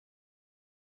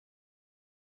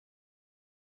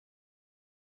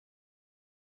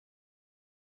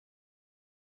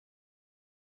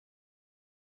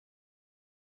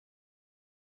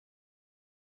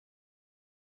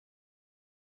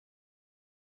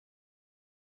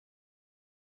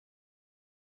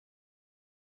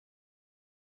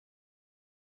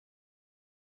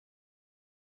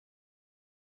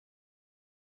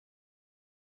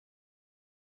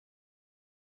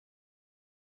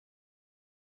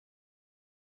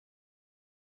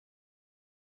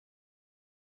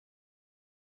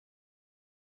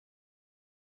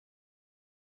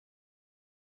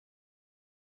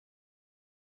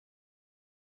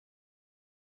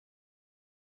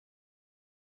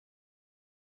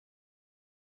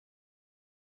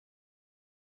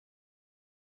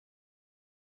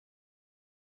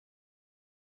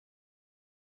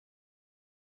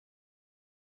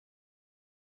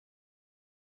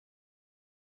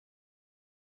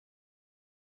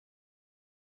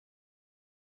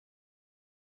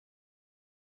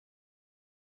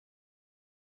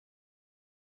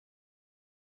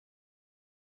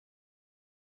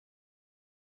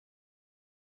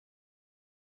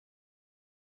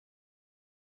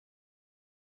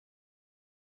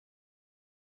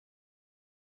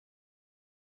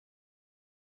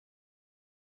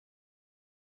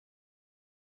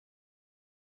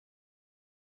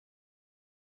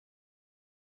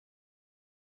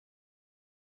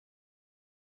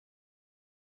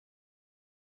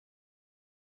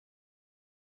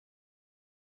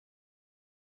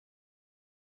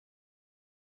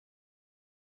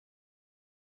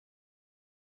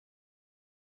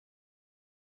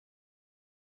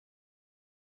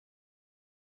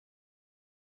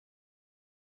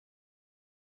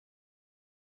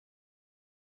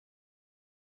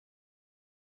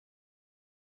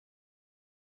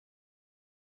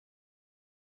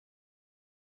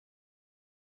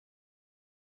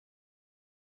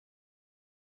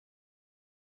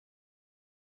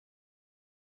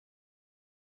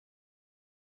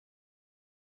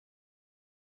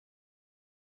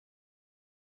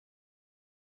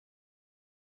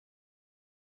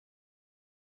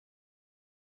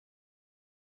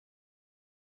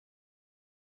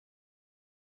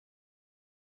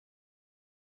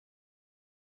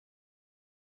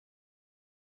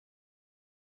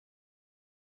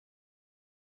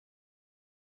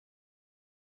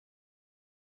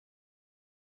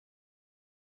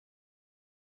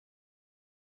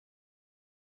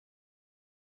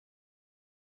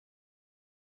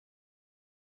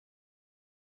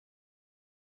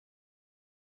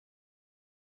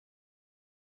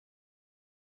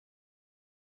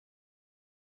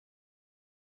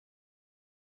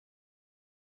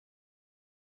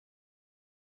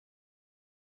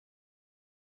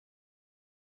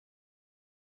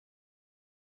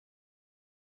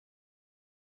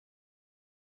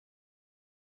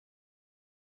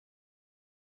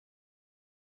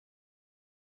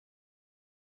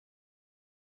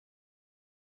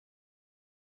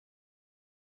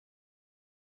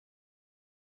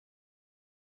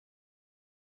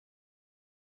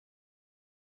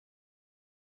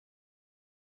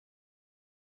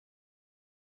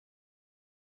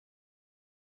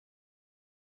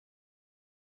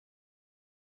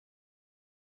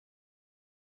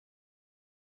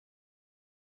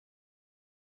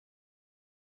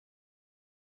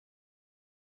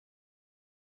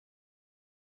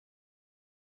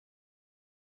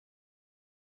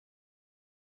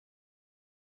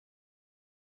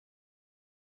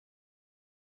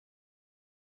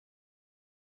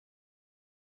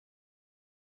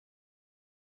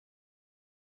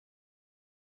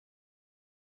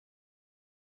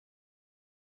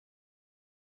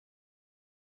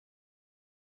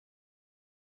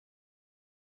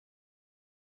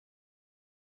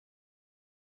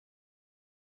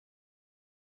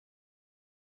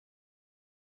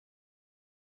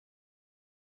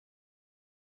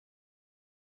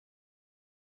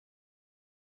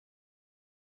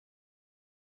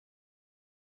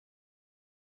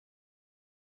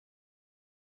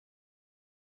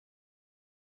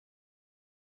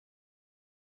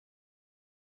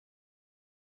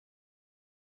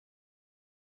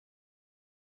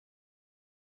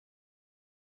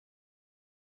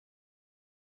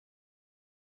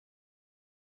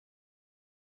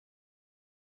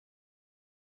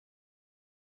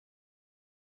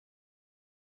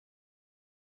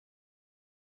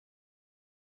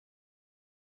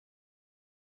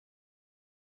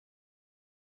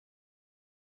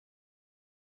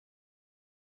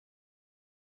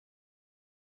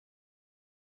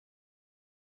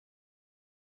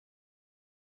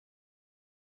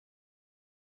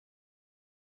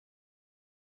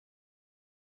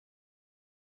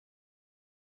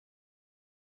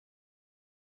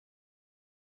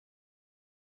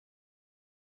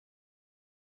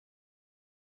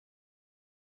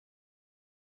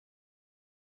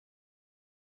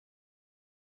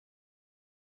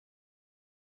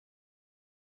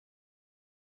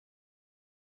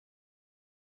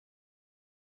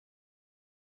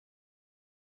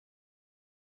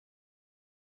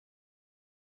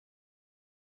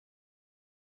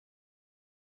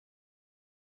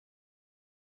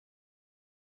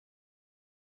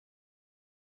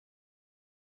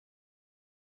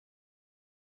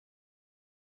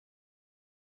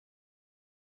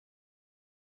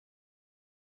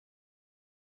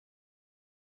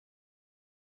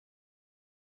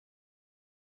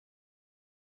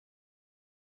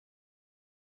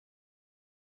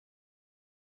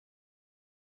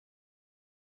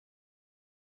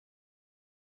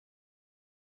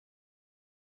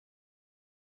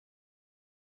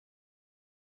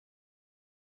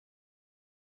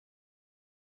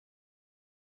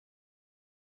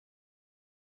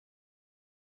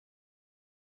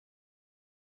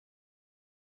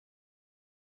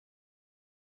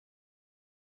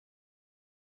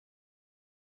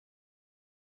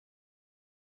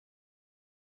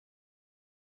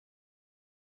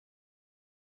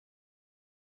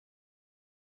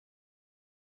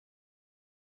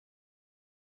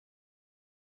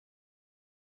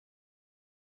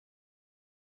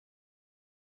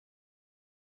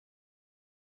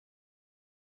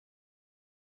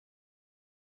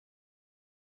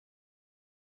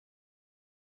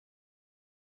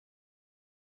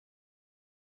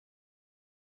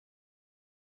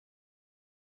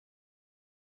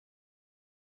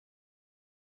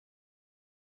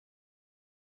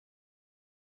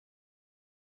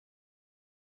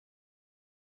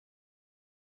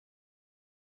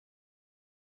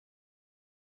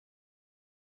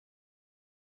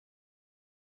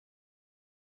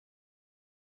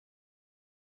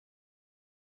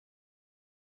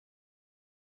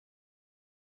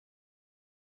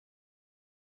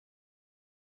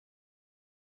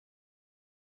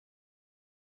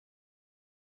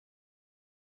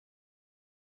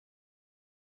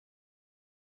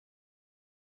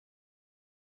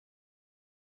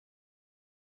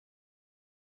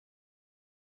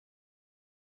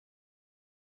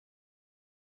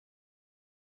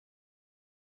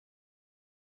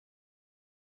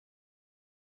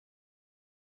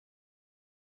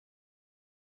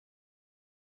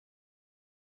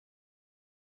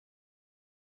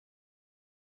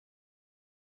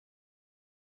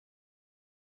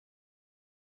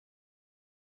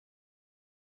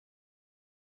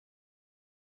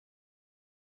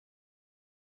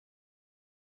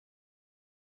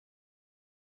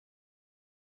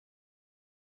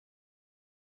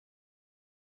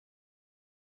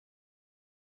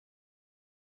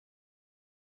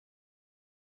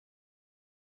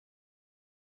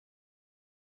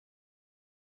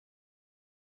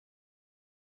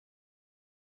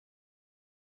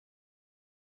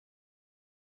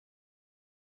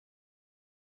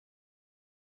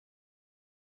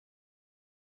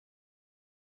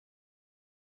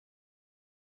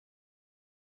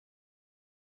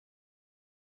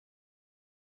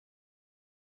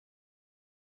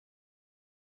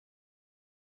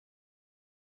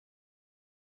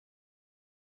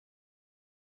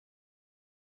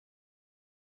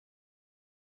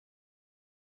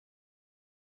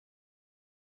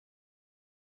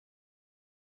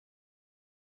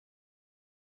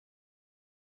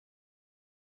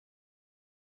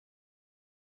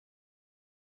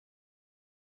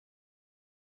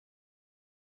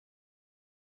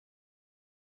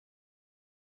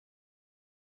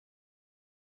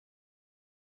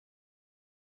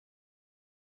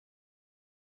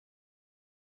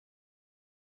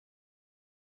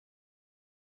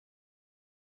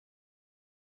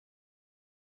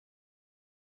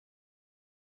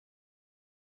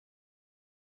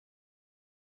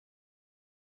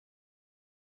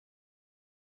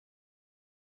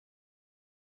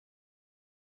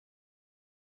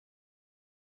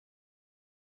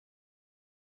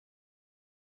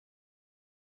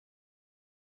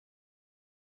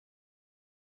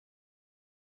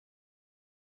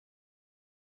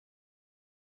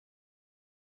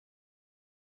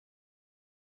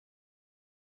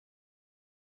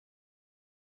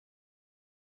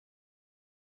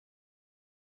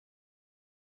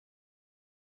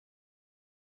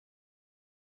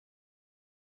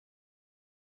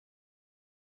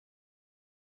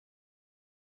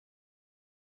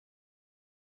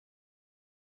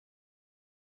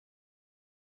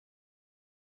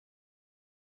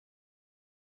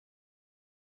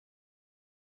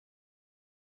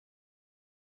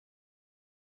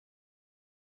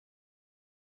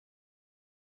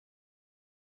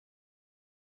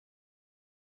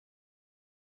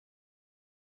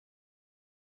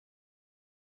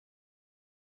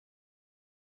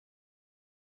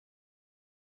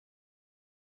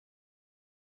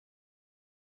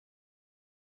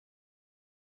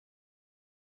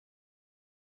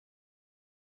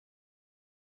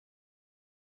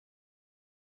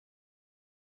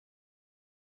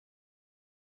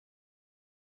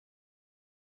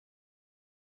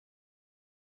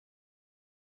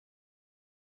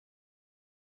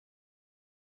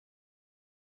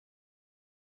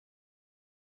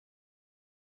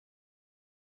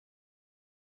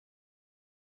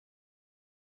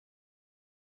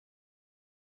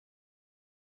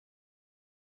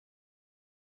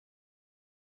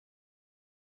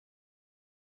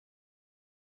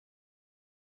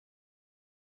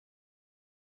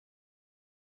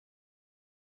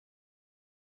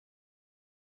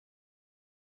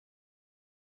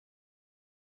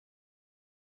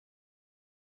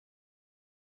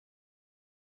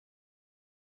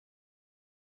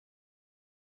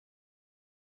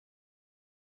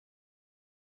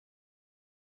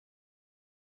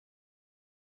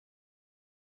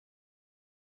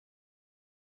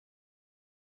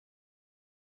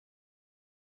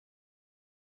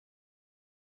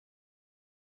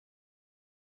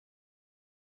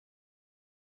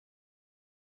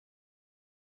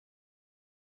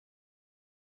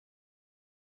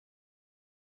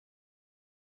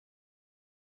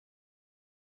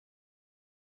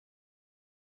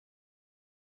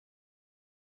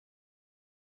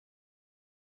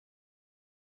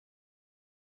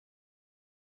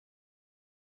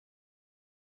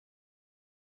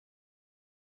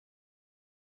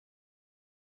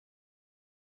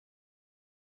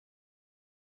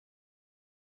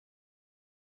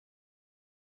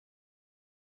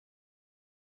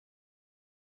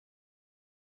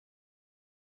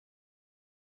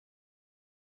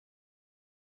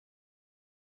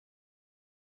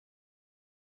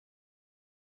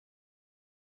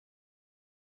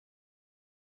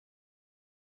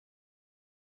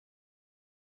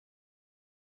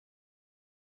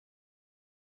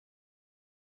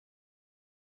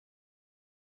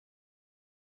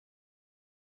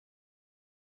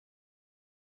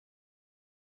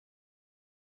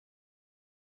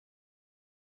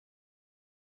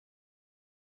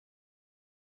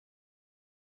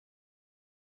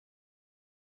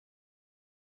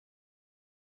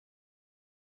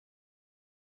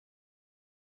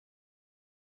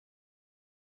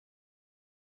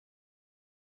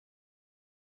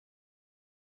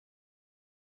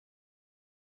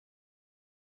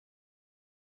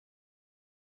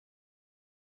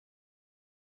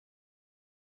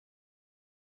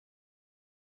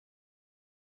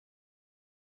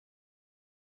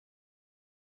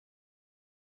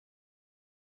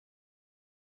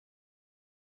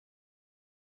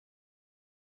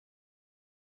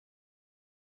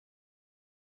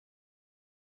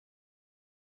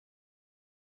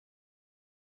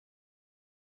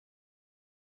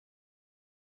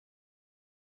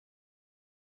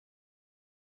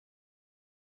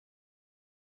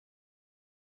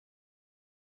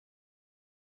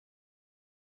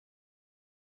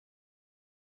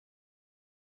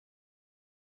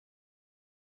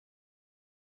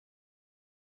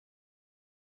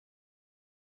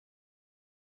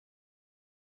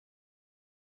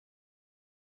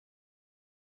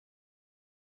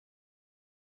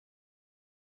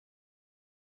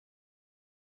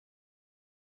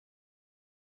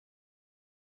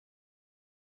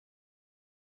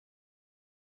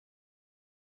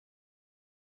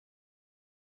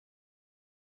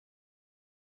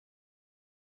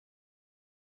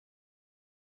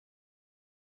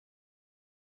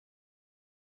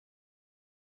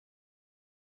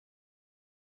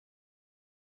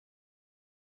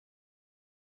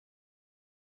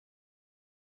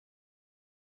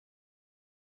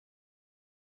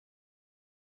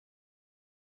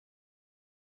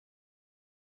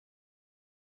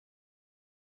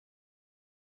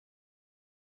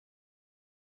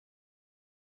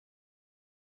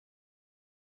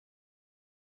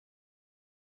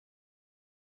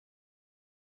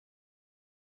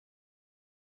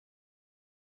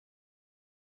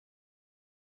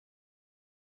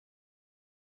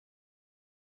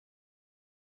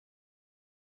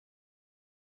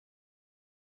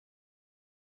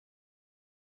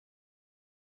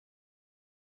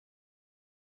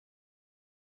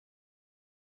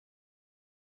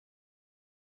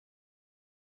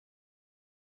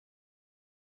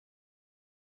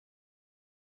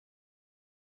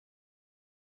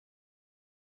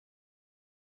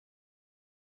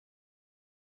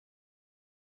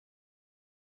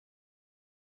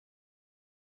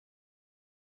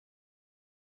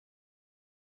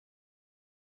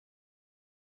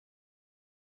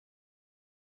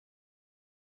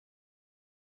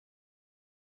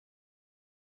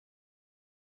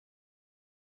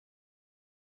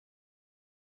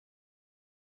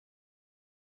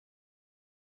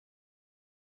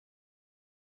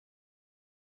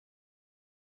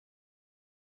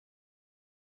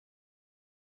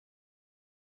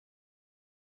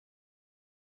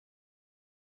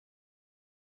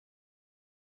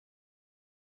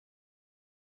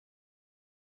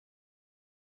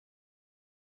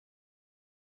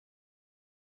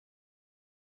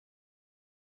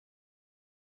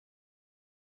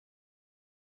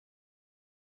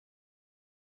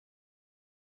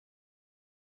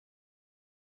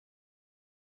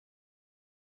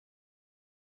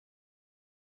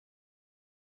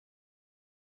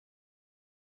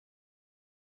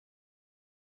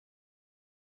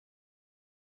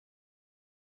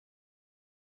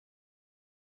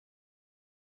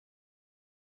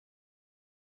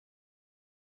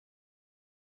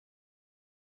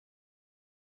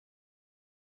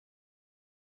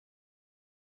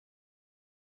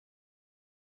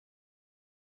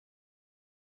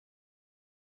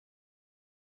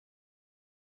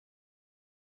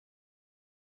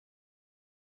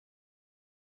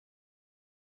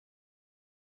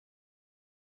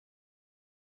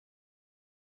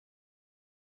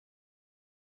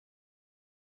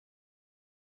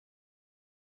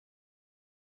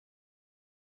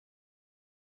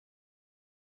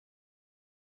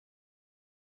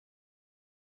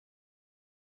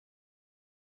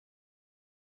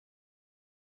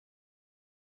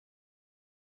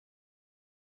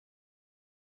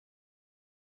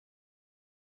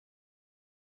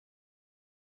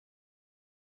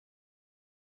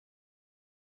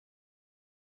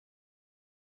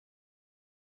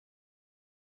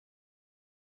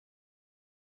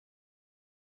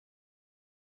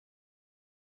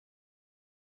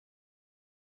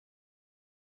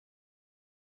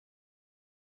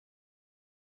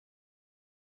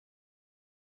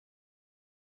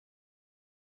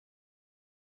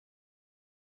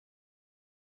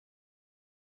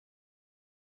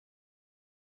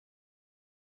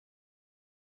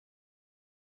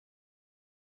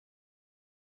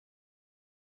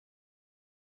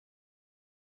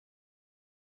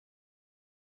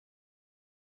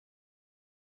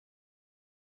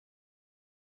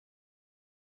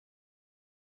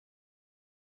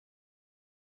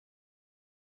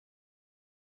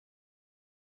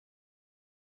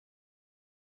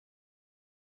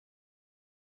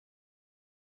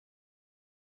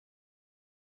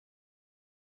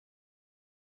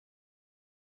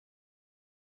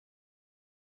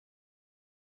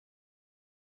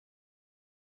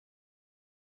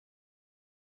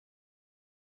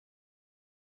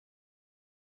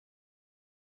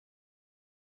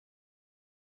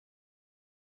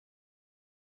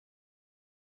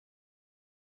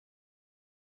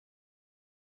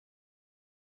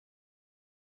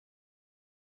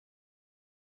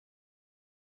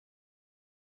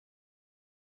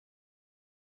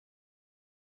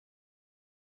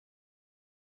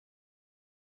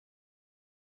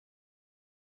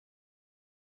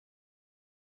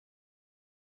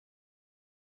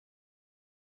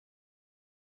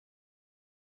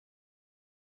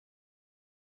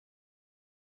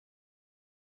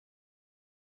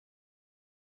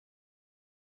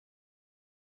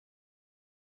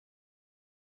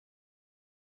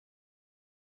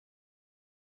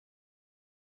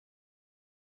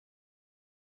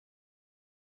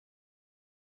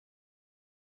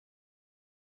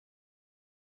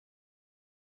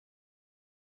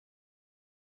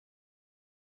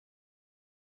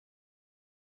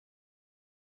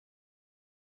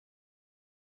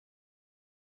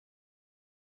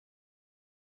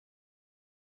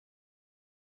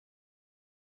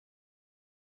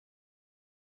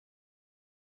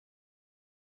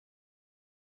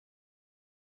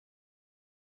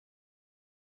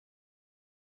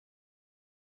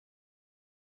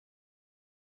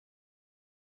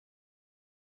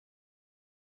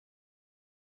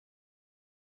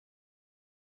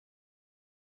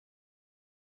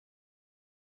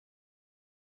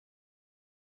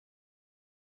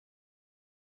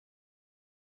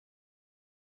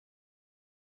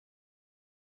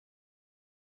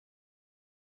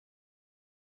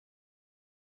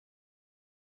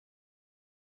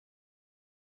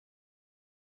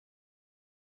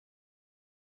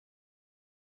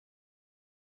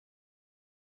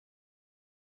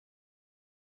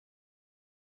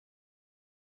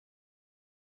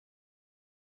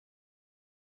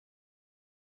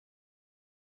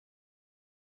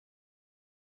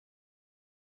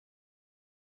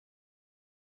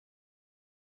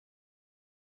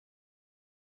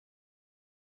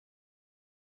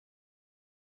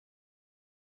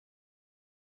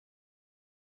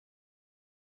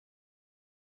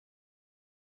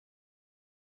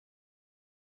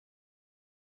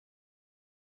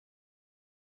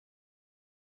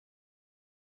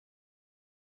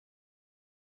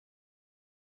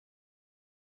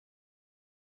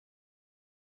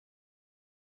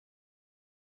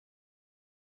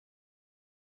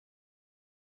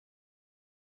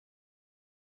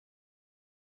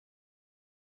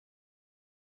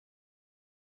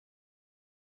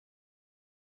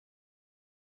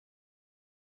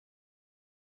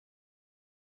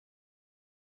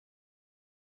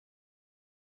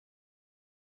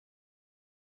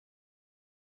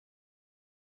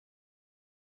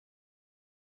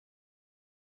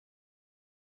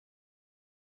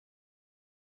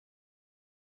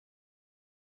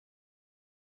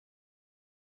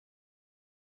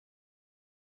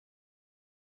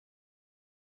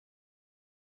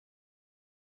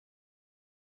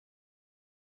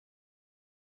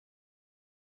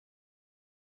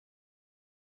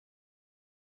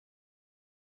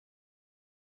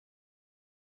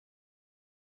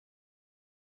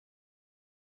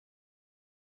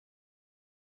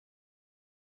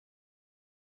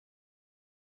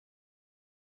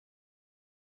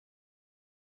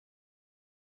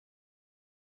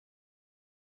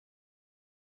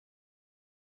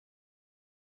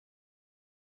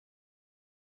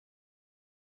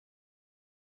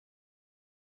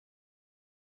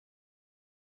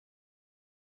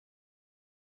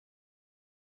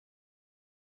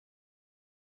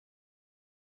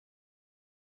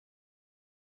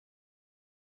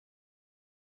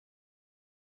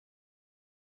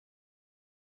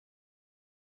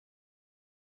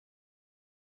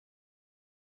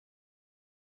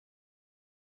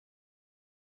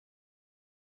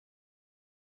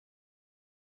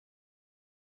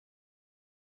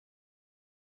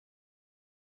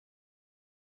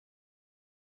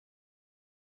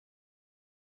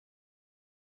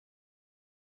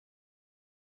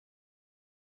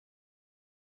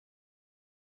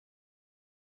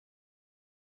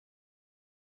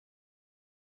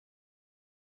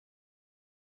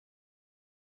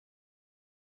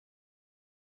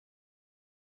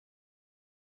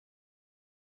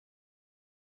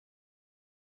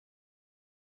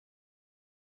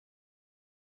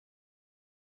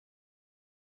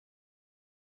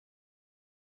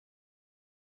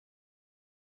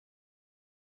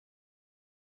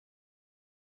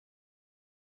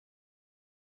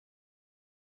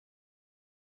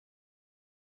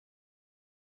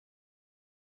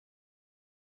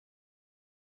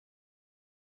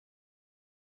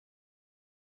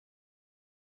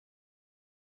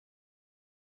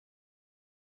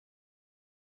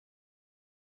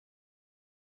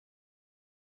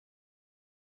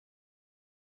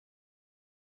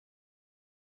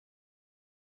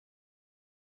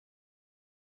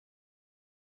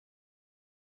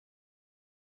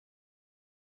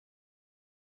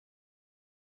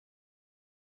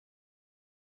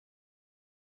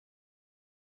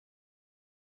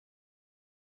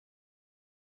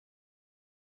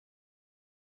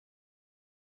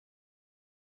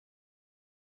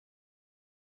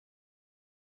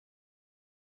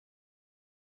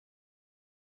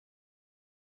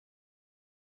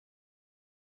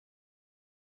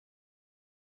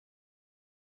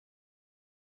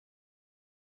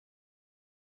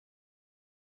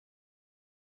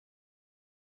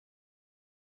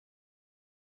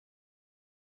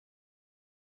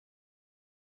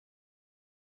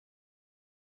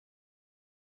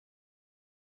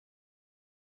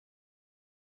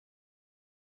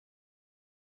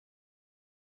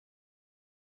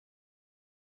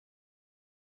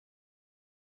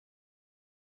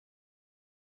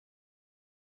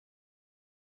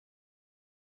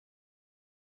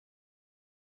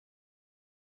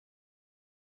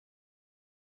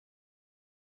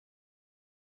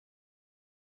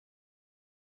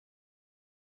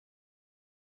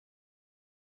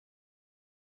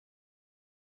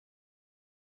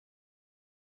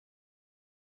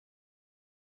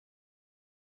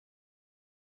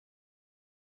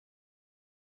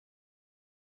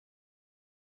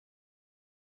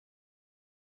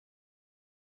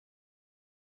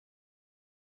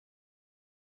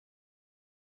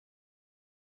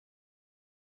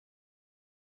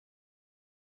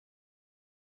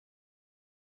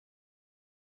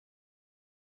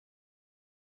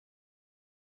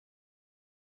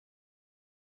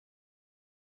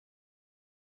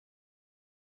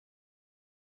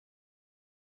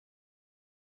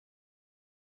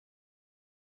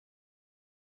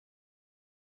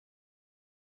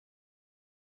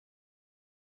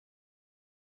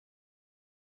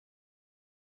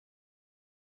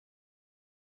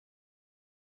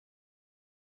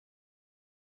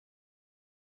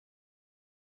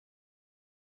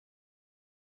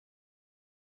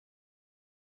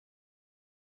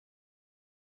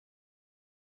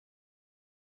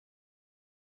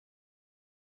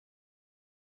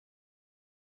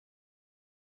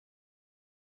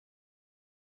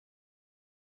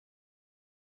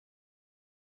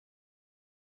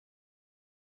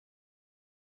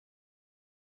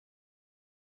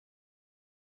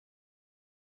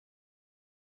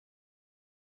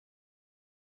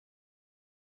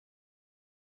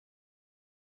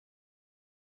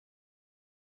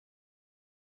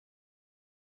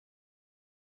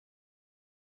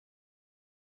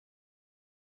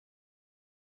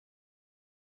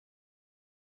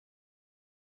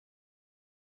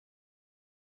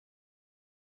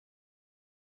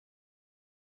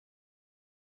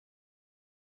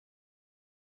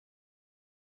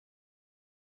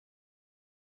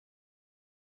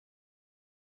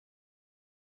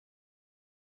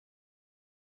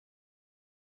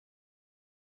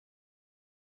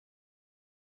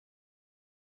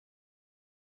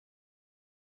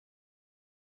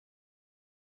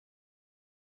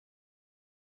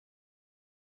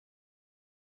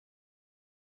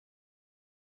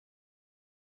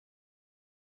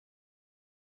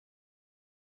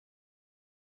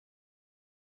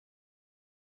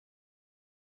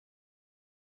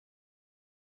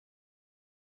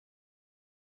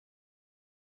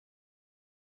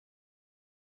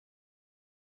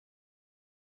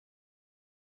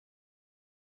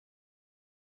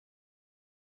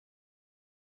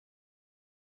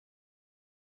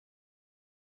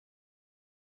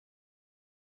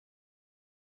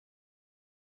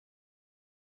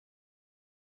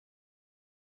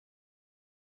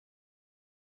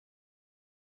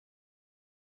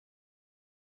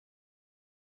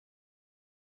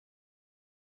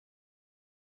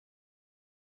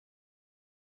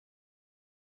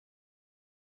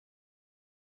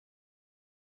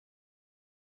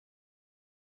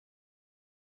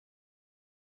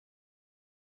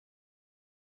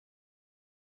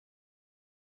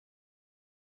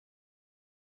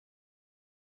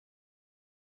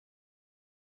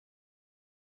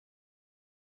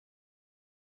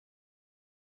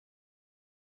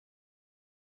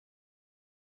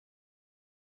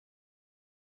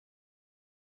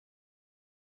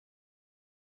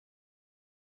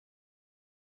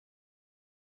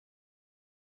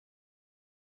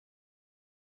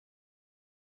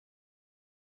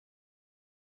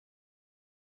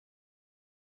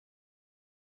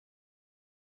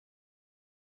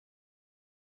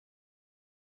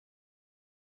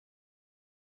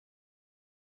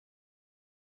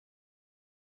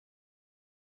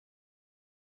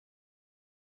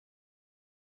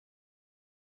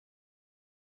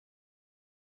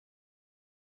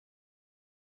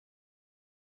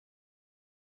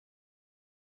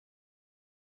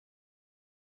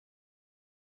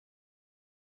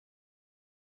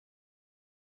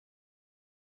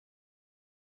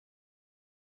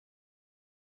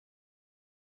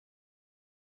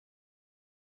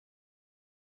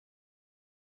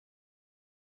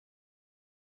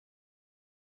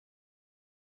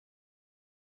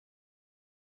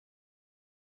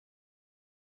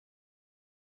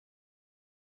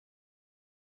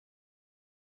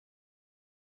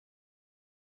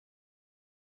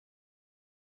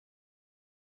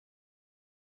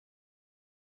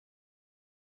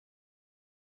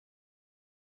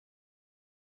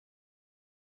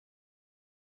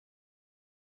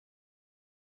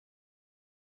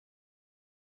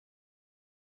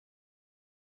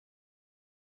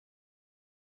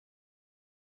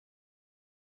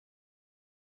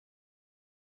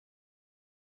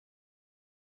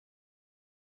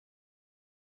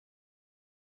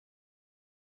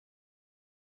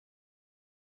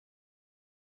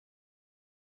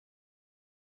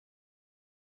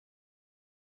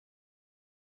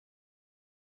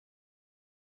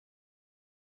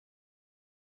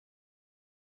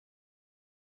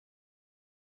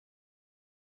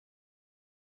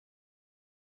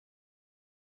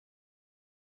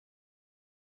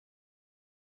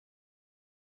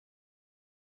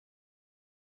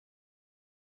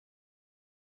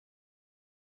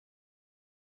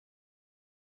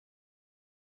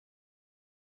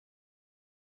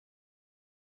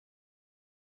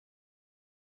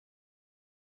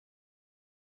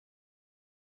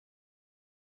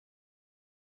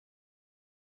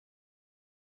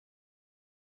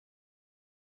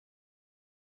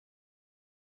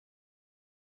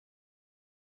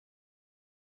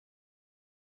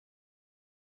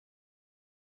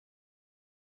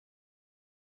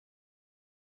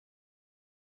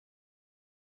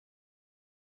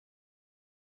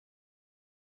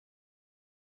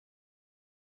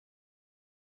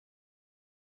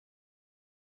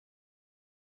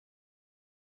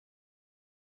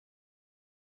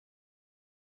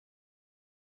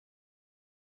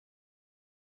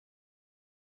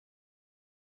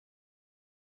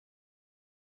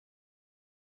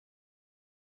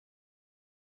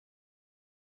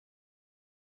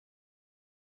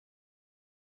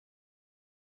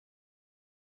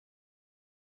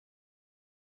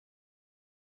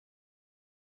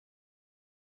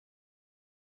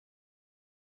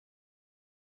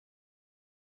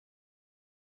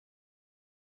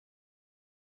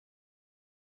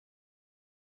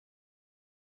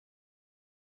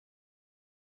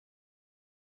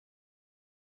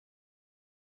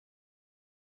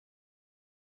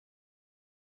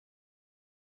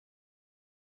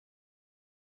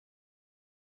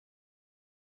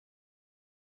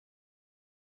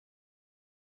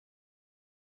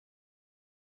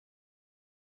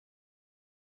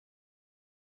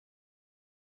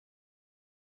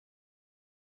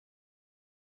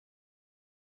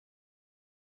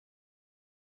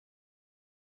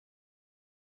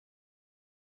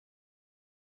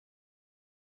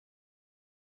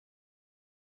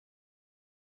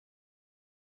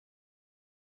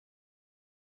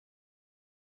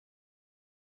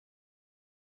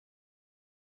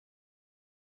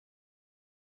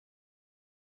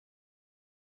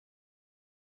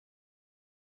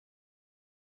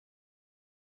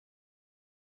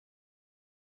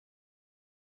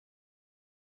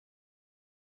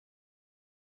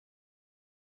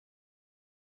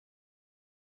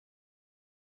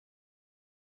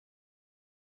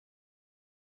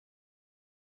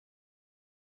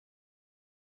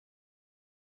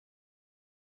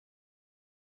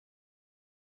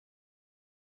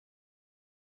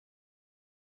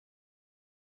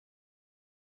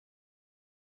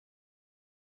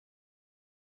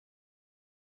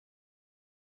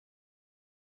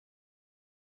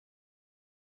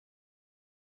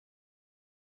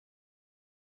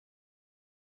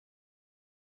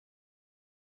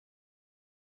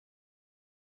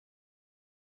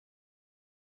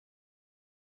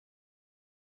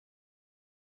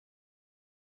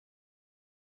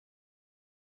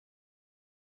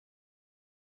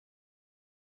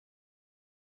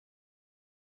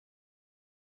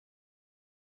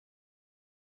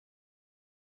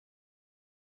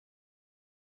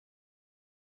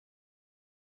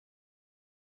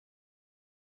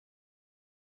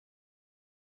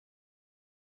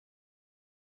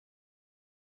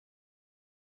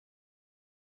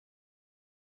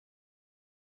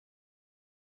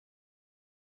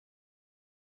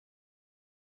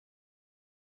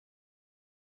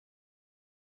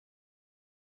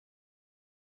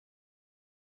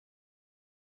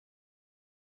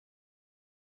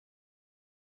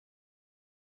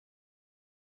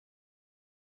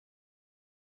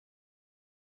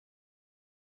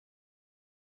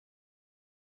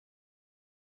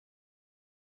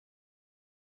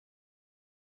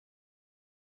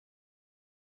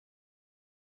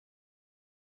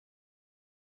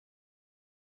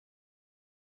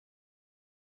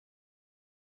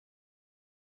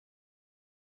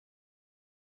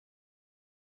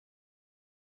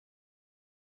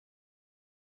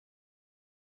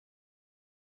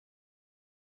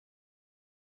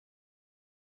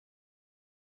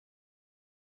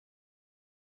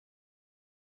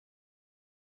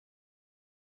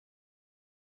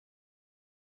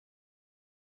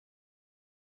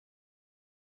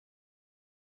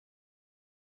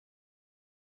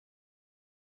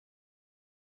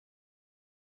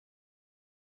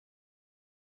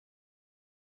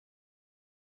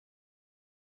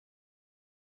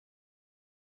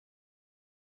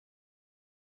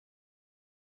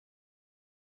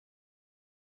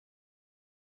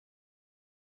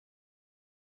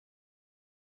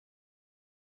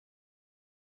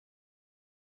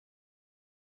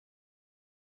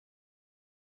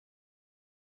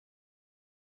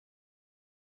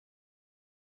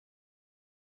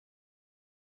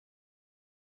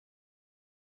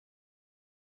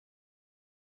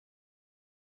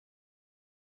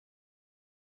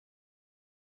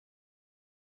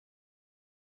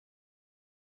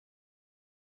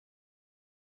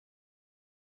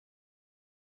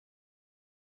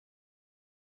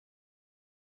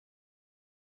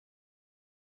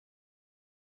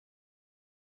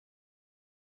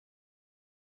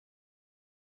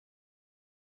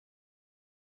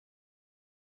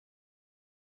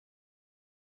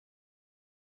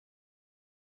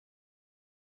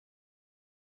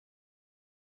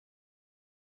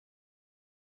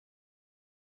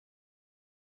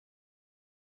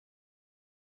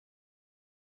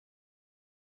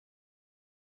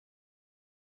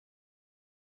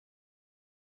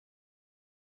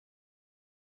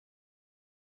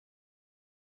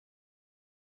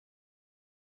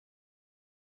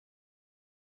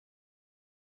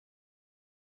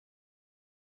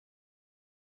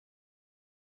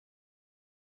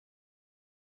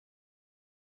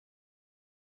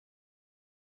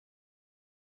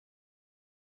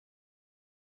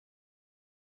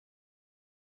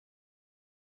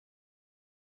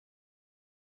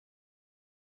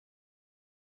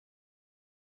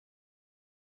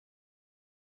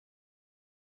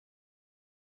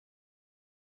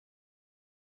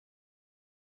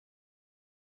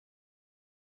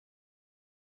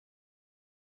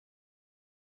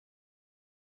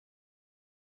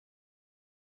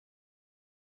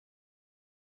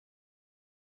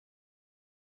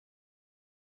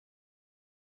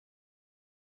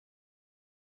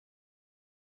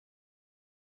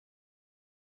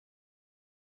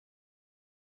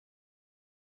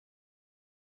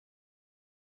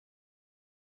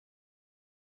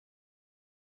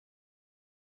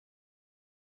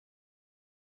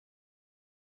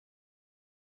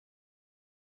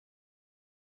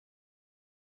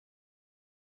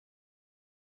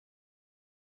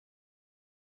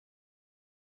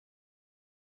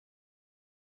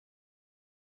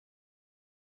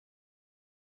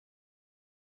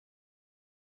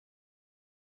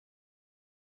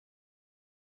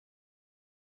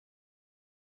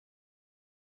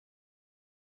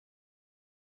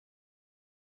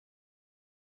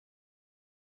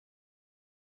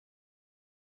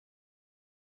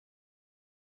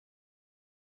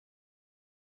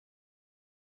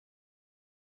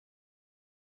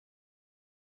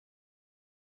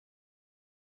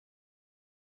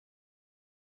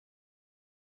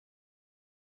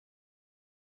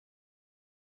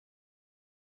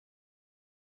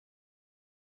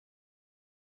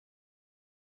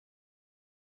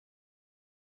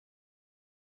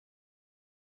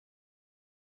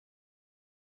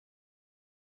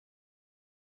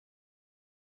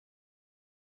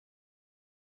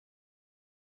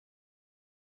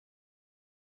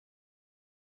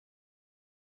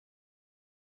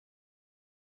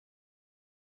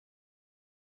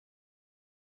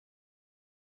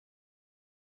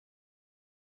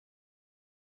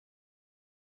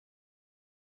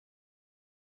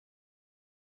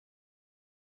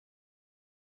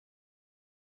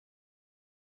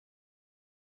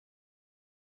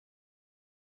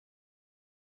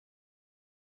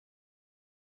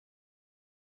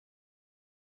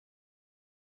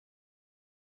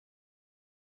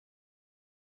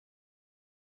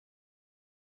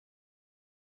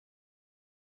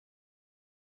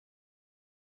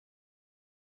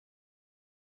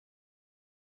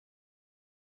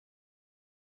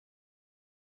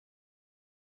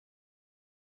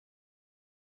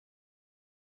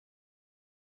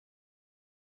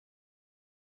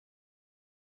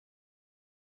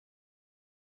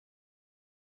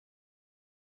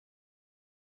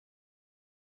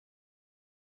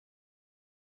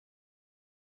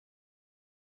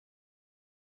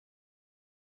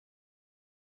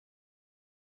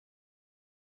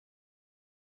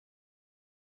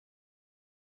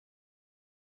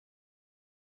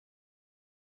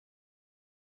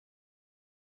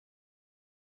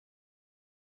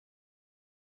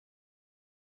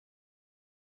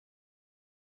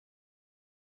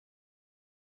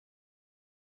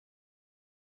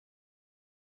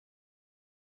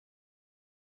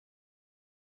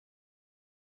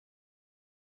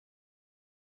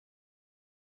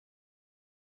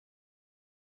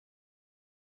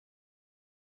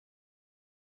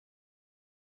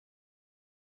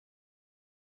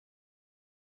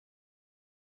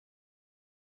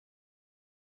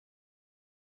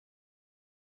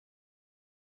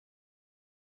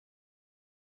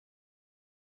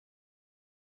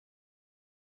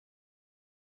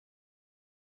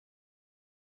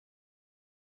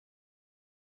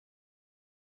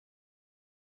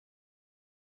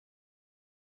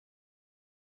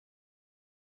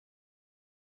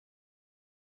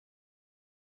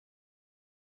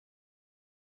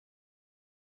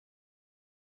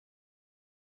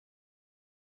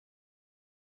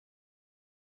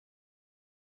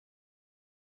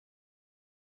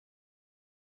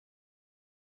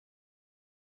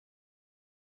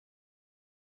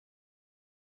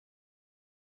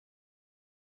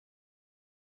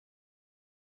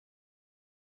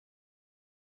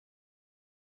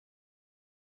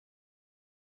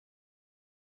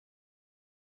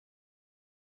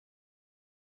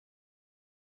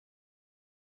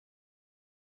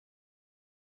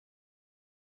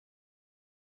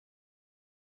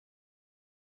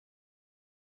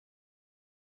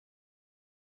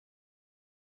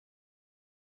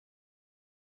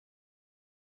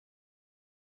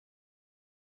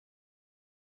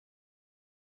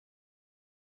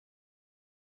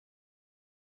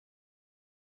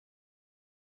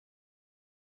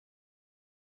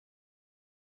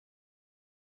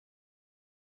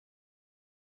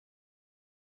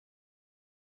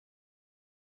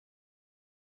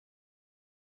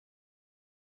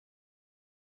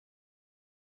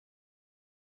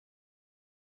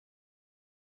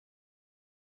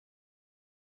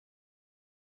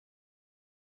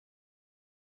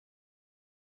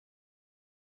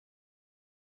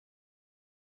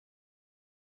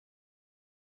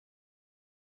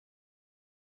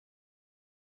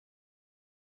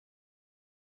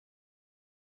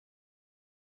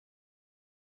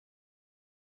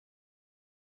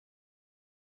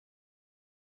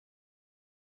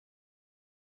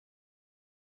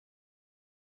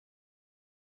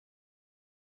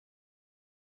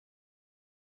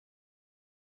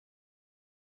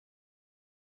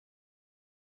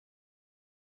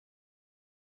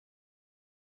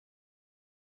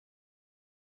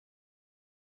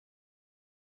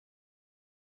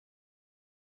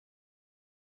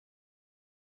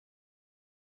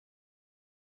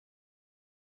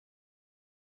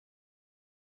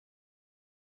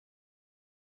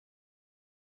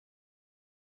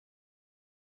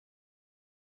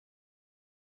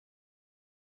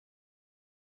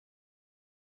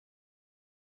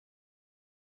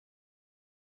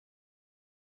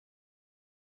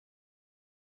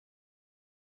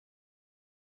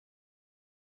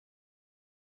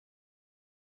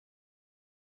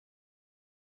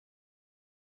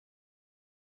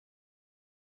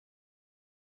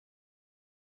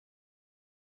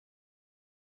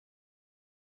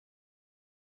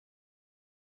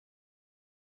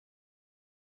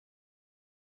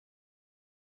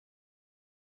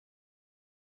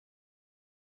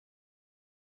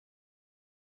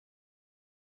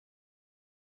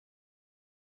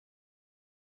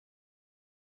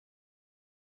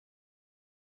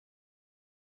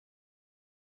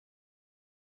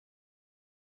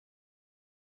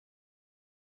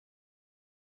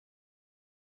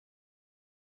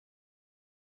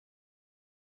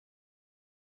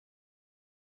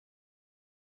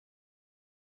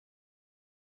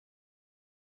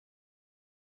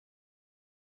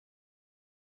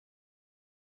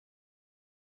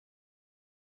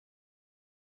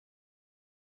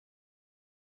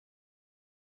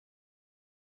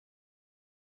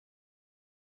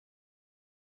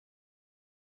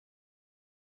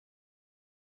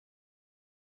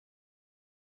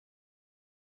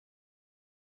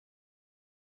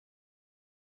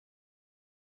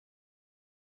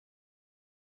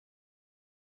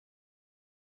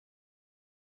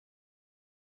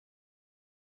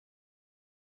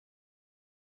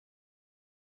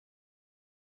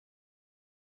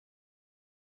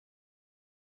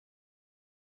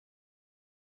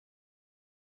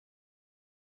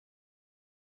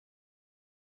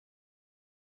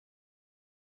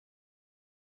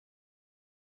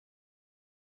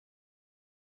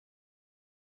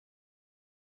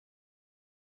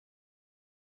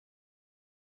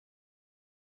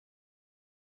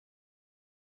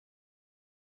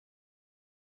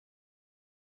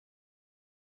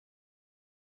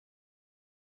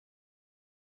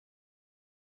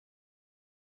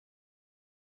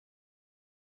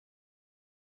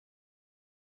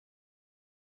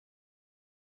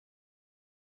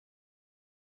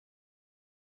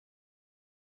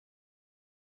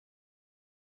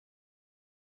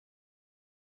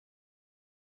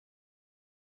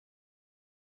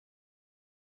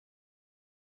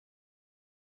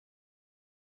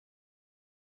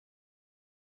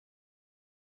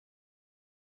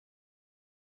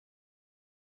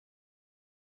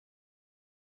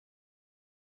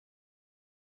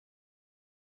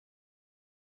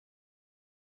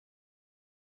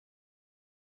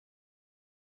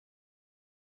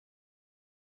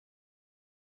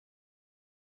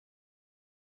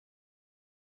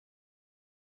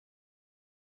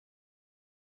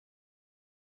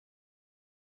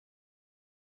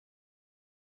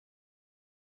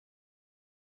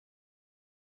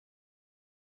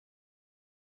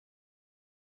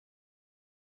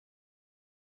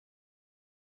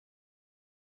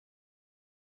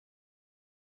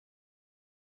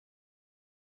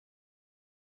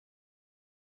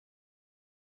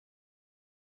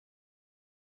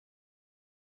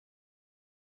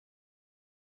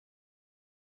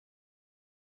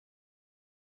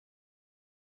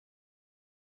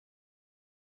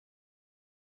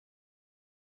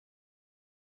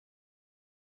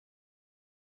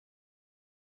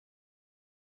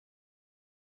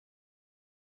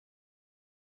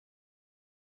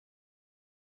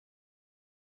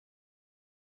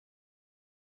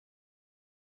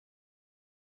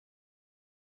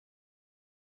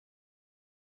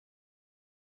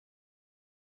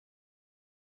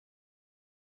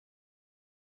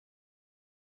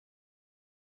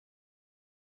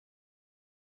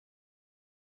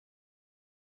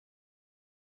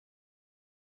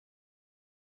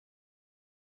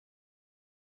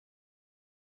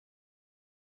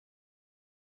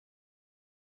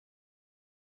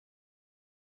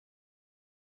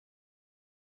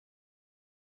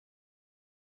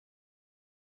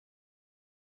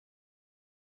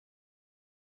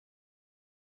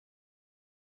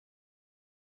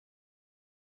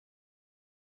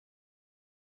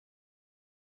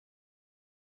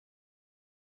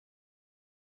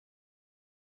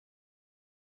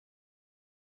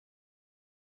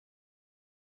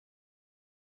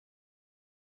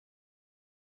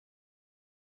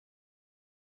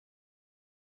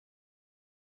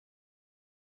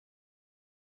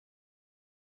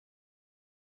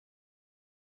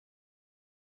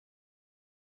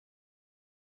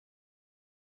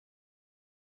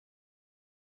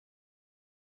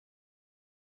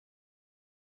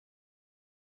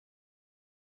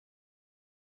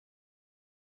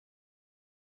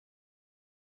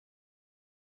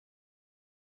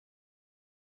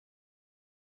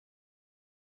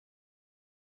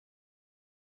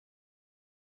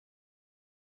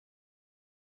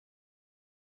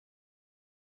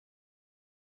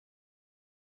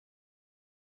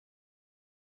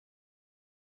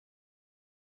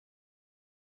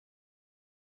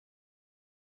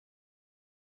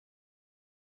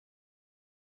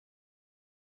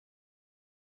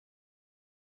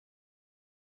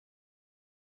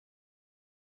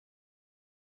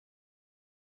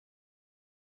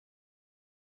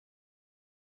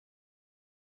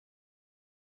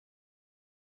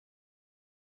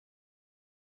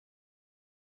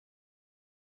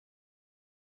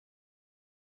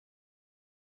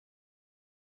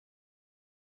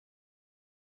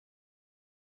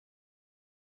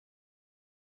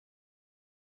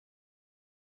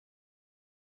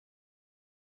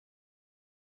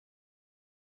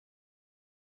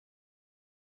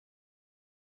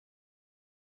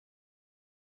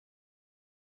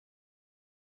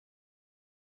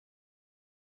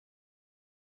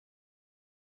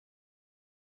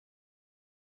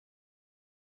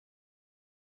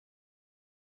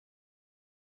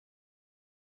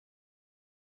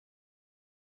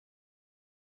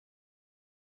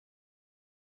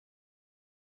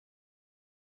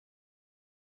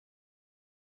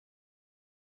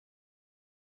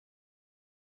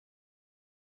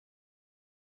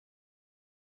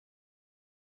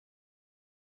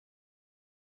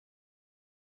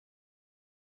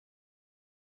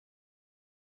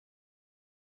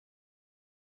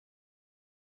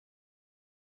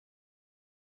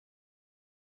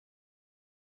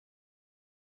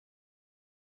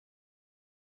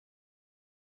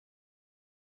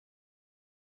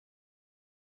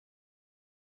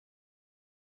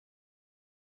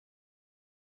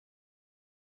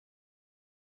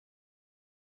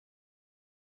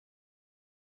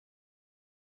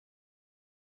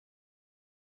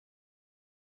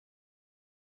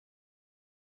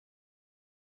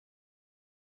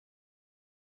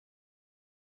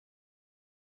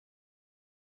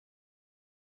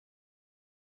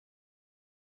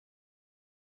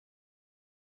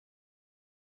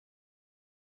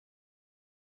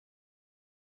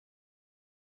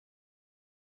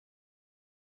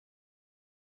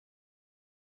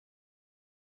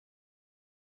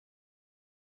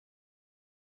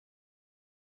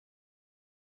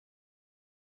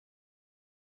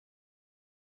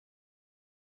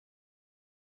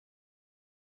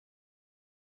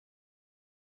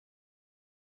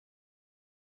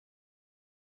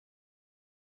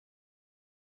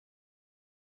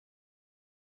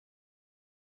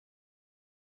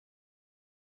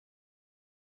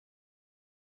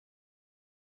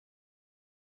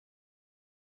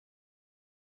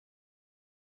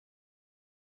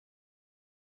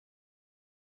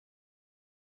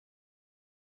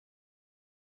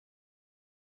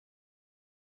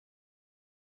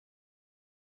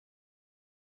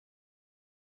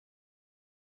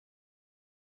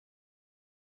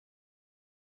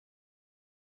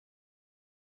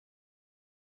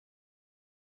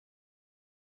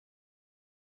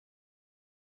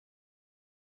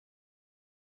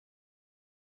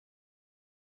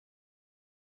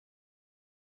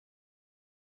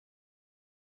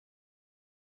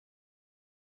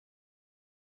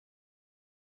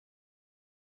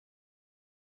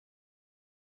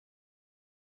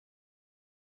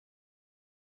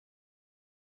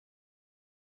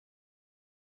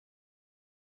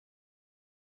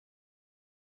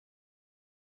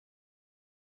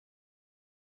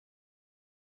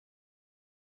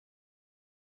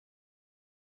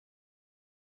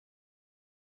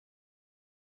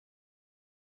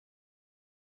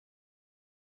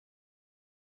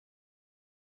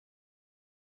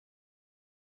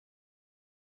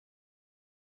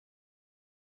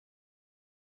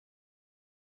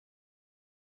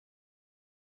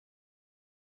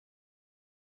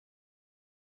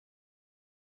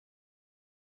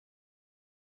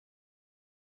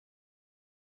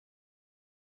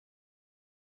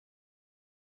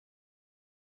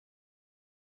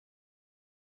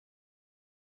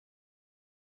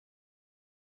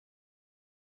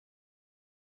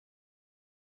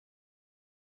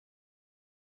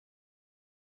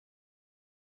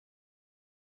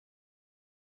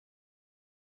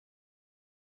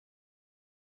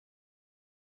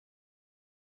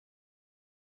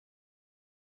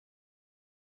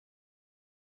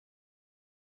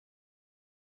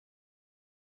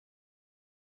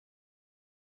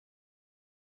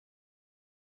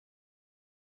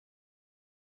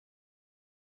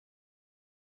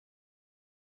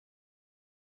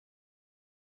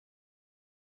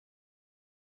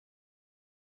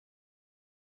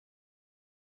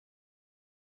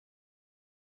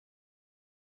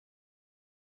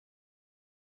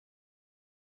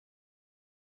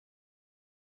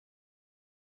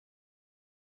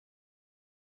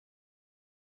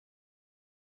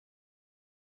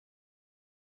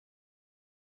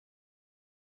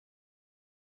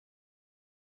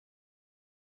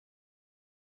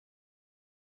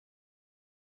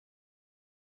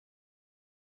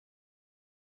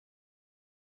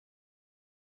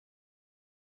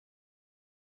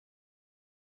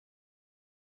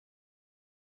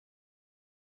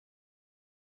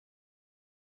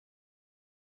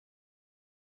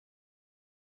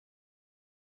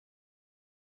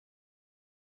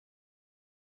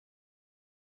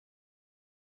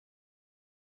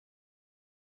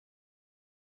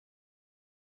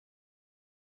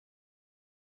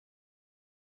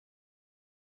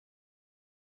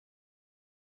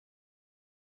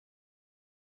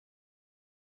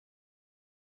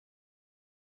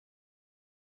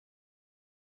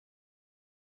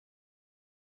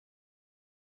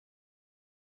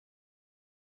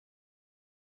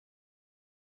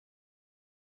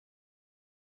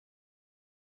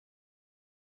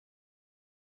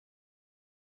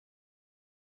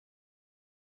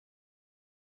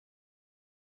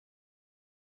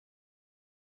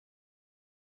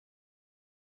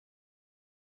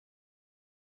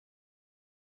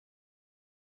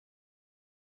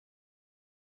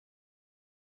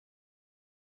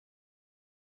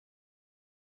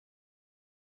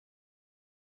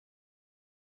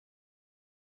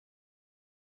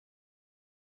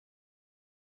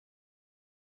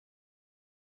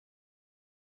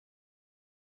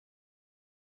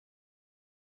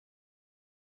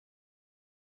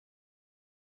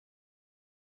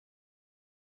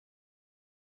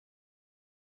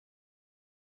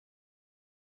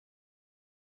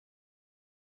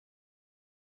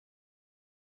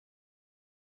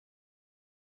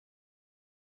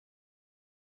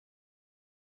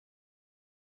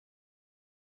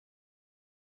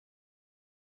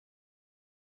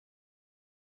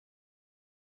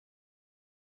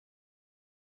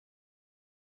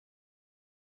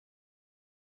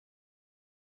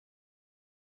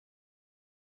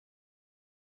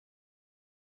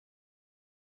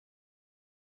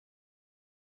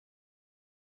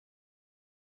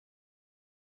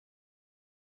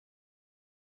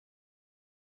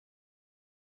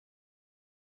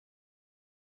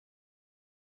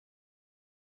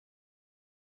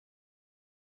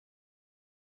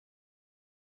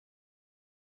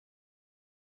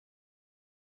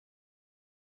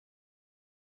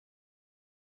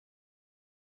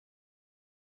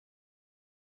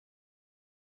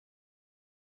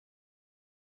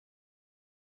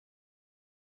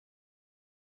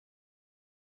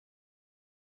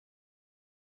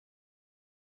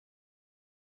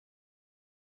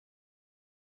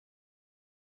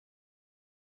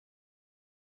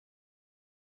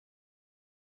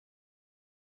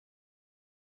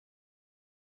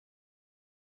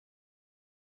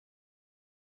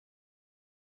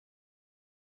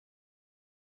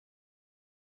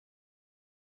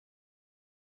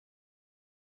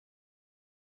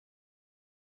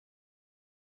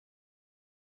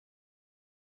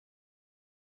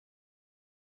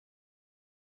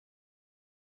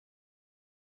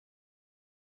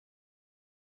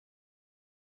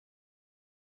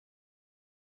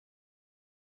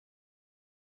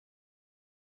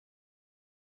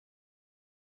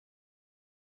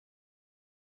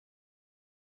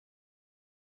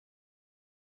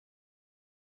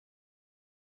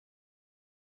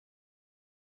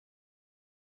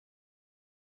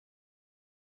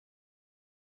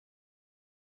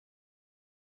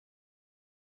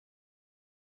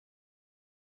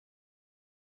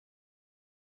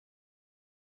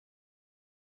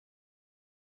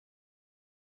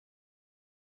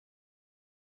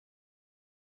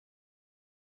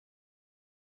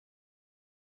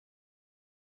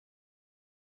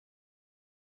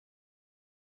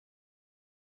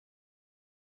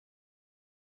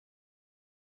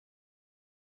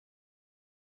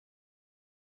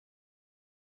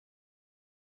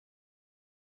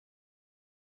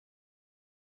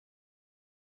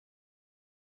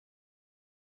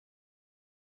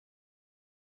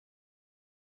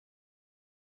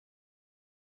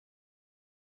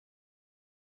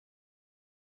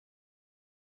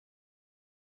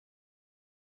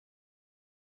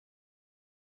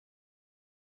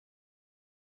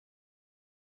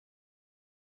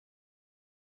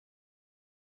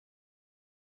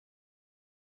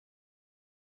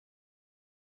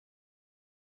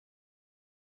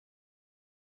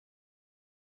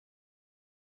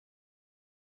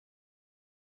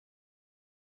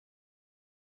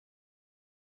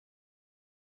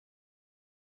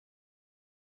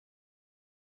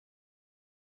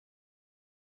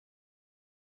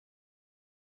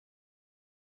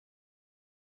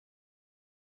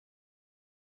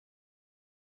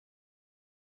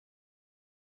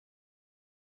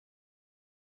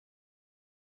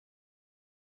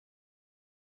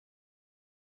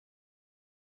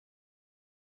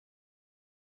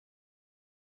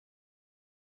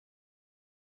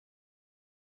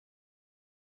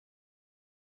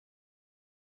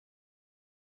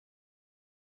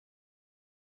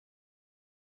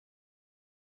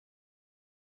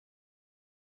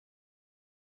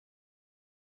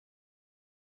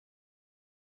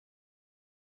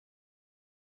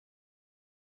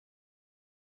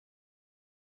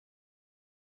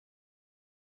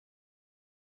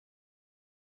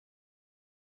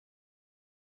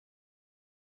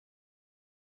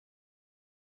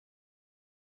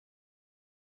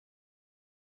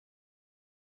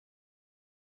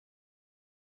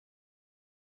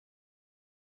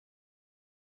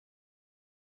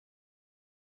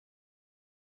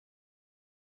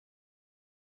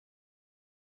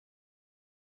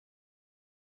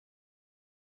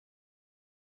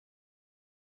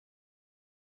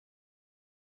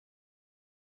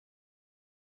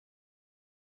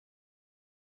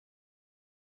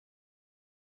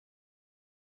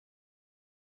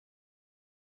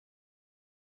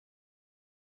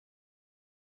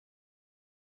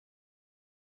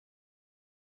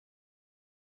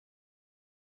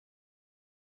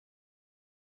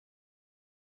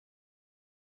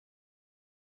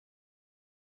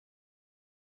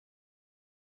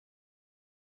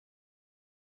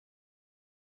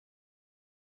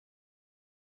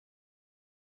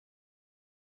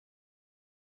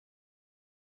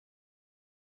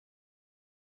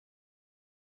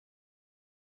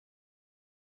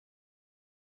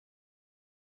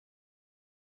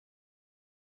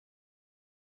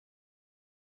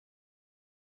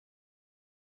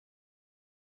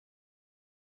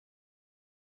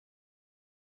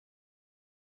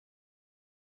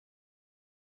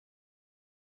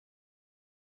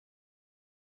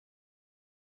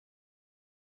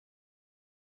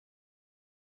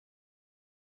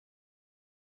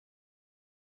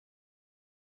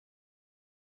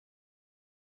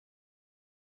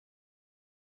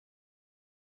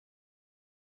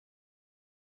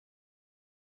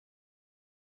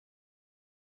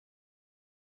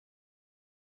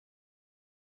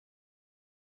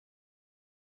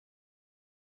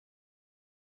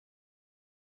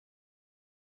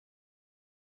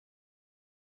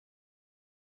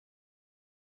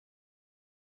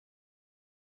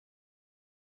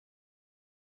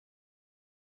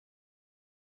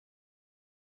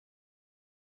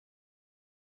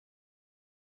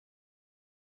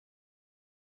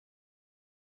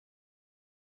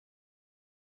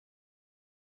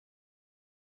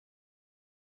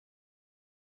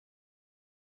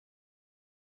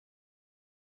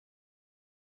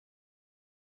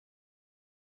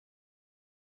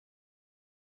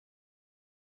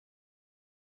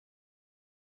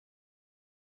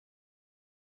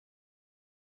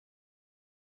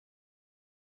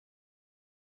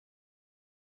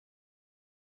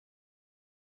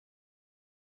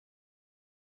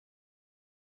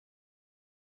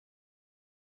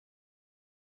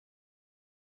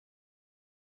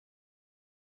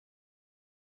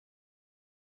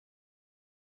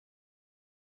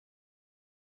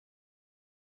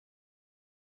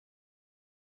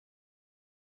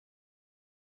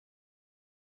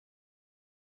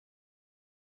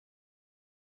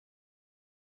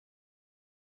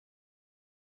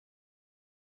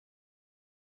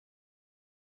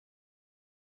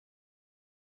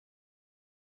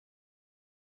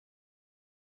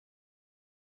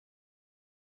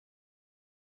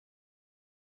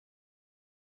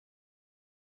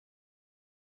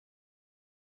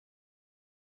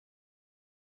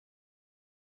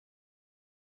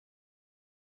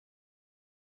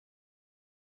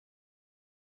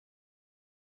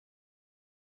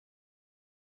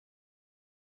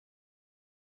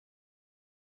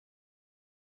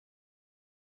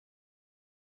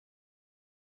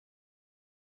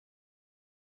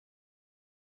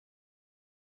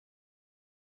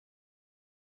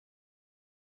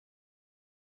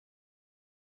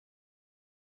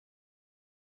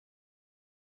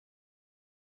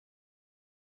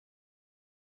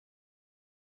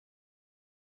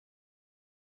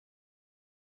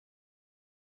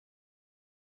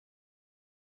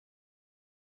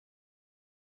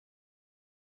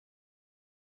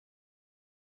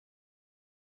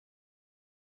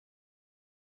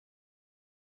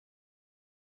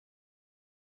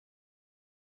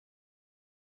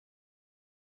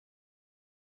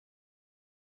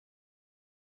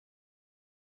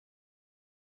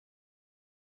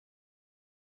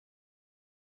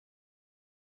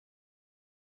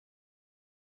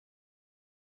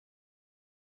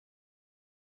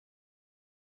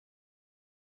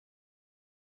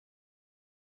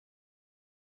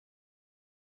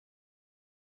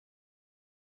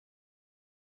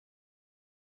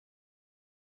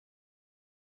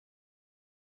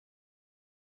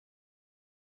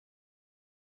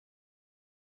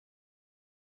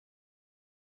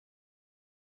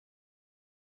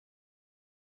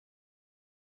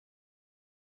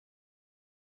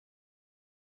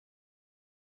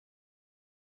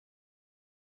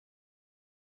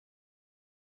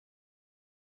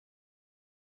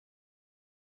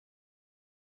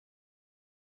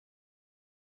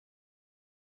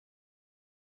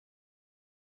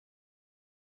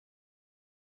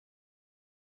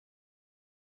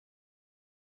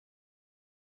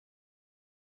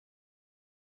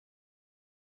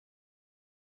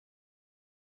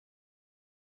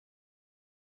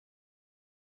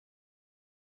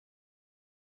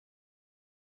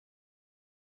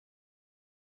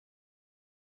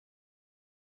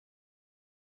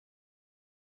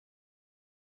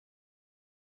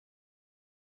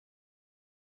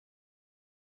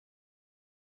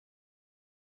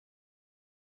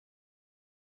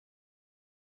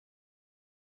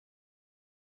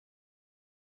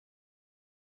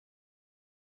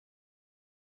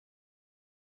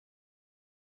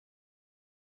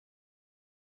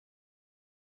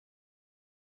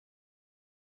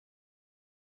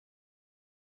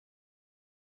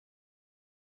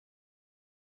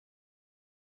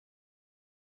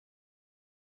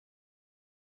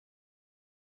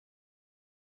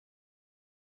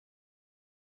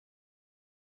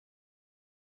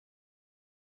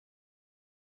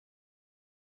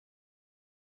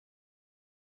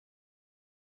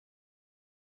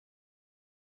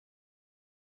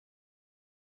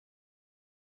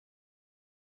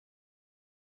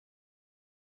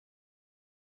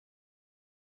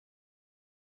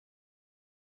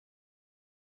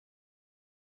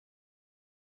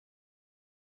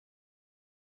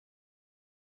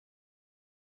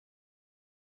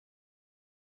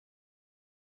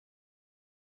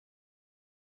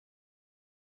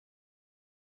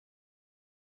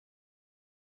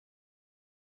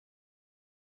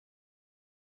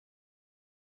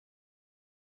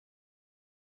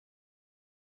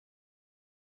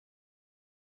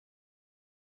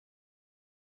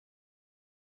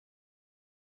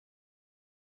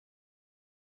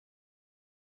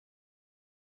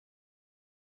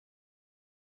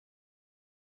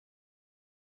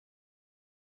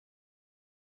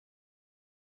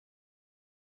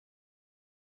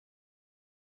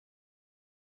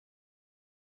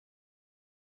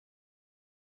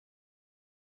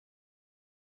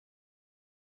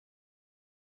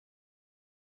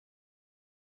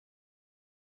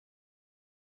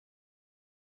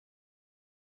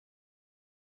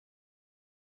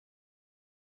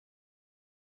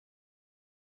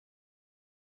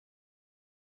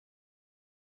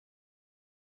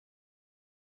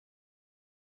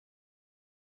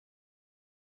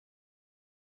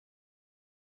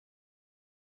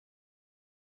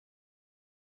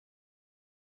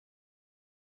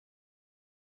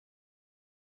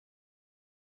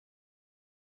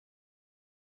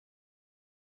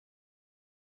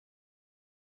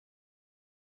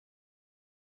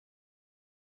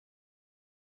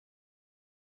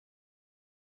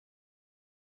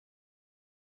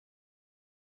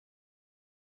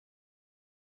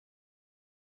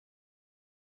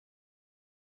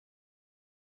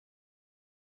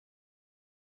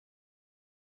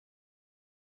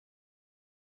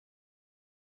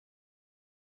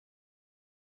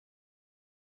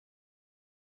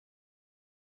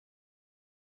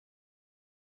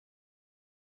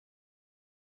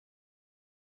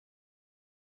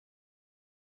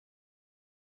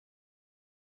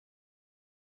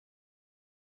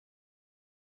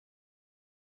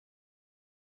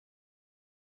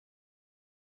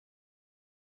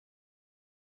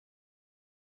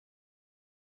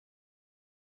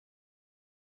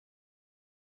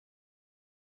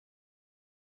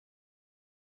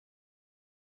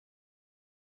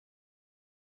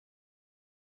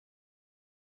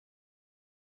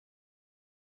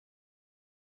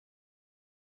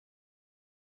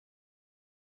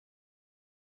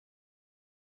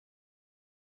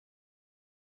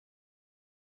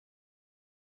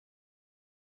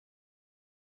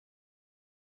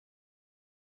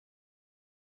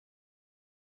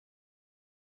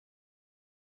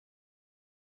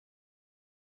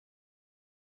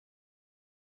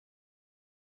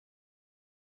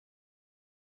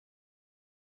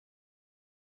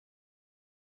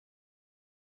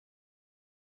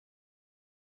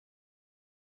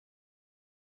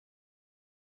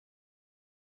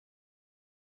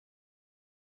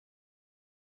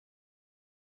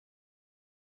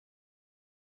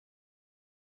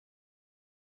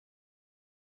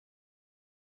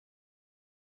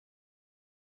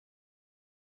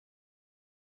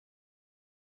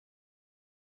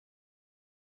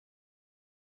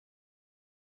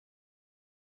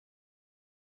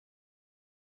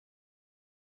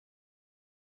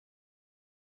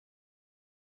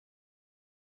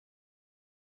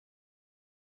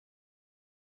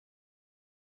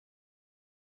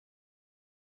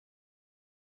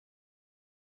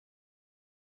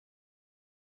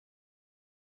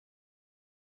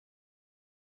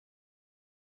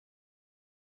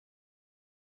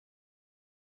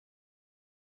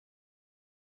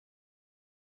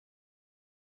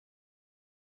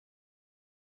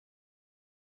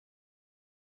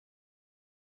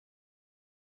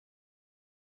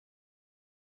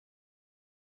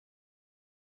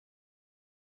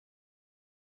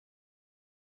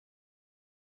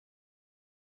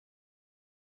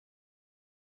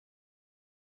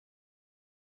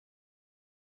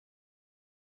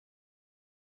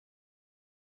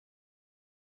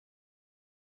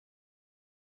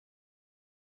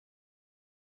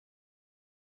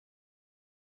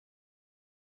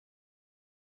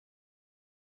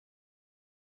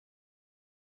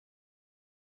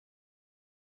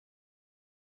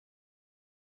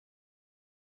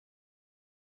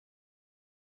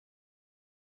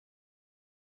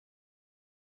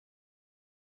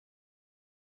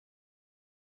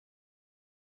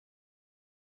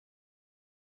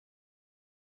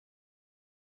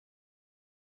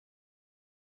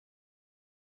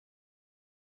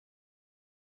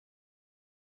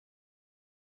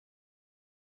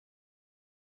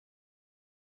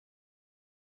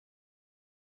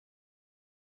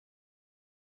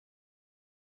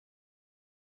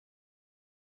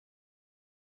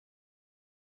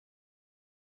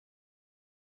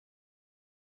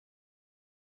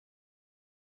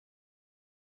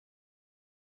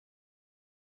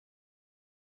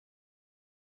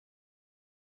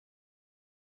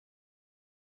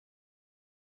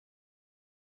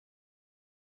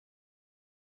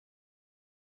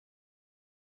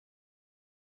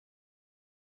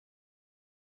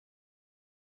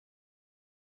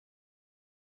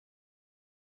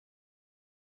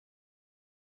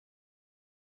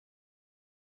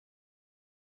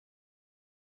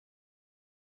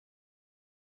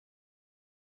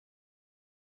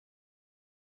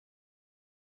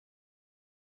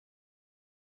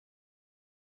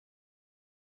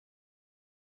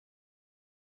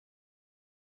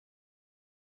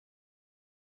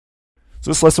 So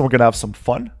this lesson we're going to have some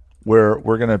fun where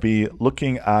we're going to be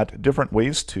looking at different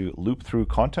ways to loop through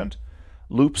content.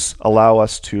 Loops allow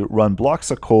us to run blocks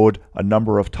of code a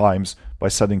number of times by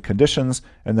setting conditions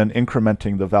and then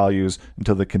incrementing the values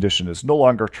until the condition is no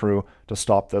longer true to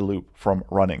stop the loop from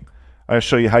running. I'm going to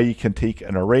show you how you can take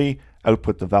an array,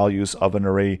 output the values of an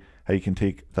array, how you can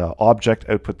take the object,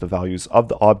 output the values of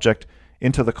the object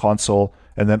into the console,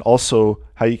 and then also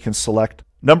how you can select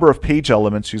number of page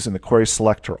elements using the query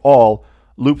selector all,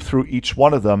 loop through each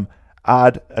one of them,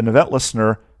 add an event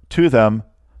listener to them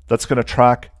that's going to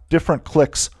track different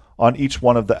clicks on each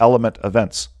one of the element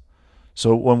events.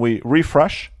 So when we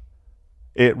refresh,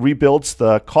 it rebuilds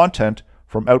the content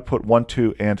from output 1,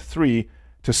 2, and 3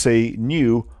 to say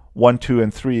new 1, 2,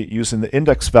 and 3 using the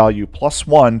index value plus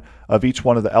 1 of each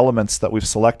one of the elements that we've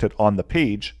selected on the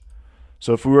page.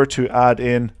 So if we were to add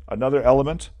in another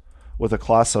element with a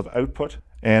class of output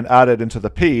and add it into the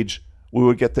page, we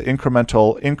would get the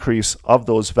incremental increase of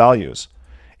those values.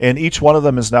 And each one of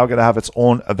them is now going to have its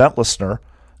own event listener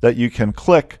that you can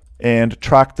click and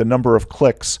track the number of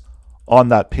clicks on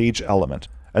that page element.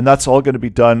 And that's all going to be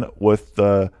done with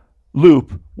the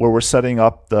loop where we're setting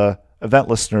up the event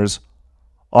listeners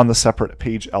on the separate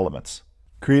page elements.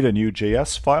 Create a new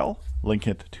JS file, link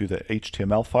it to the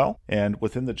HTML file, and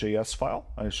within the JS file,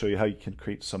 I'm going to show you how you can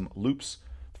create some loops.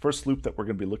 The first loop that we're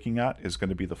going to be looking at is going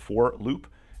to be the for loop.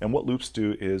 And what loops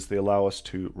do is they allow us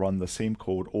to run the same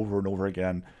code over and over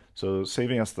again, so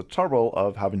saving us the trouble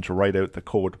of having to write out the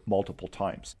code multiple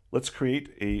times. Let's create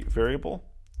a variable,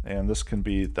 and this can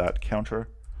be that counter,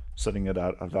 setting it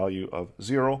at a value of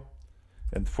 0.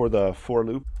 And for the for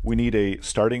loop, we need a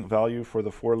starting value for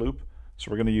the for loop.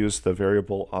 So we're going to use the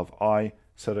variable of I,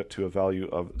 set it to a value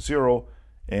of 0,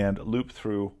 and loop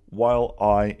through while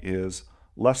I is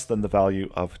less than the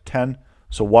value of 10.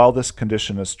 So while this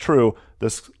condition is true,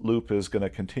 this loop is going to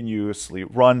continuously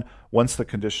run. Once the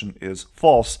condition is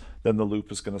false, then the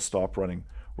loop is going to stop running.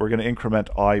 We're going to increment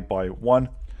I by 1,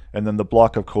 and then the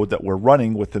block of code that we're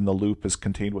running within the loop is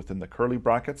contained within the curly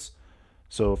brackets.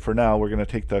 So for now, we're going to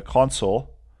take the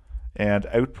console and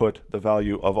output the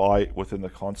value of I within the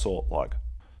console log.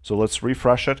 So let's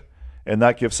refresh it, and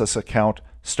that gives us a count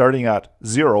starting at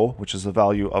 0, which is the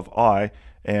value of I,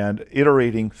 and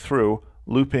iterating through,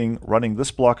 looping, running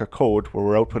this block of code where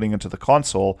we're outputting into the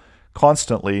console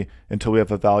constantly until we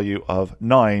have a value of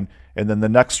 9, and then the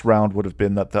next round would have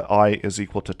been that the I is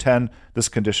equal to 10. This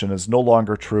condition is no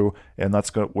longer true, and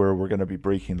that's where we're going to be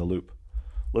breaking the loop.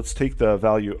 Let's take the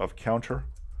value of counter.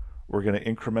 We're going to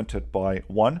increment it by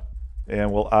 1,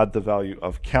 and we'll add the value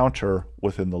of counter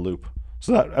within the loop.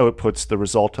 So that outputs the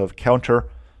result of counter.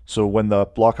 So when the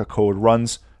block of code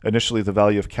runs, initially the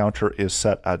value of counter is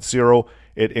set at 0.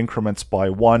 It increments by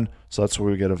 1, so that's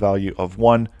where we get a value of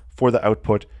 1 for the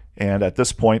output. And at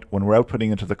this point, when we're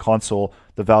outputting into the console,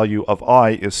 the value of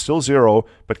I is still 0,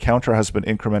 but counter has been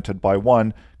incremented by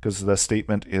 1 because the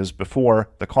statement is before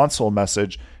the console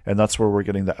message, and that's where we're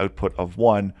getting the output of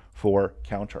 1 for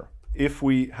counter. If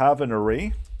we have an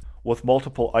array with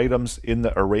multiple items in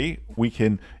the array, we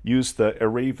can use the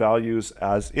array values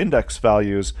as index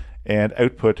values and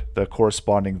output the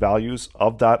corresponding values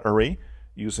of that array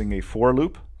using a for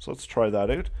loop. So let's try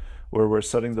that out, where we're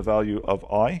setting the value of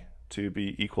I to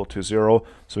be equal to 0.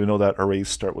 So we know that arrays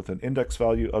start with an index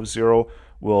value of 0.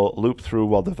 We'll loop through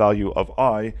while the value of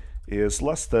I is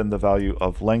less than the value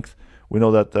of length. We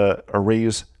know that the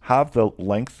arrays have the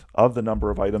length of the number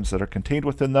of items that are contained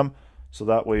within them. So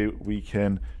that way we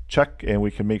can check and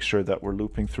we can make sure that we're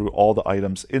looping through all the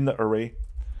items in the array.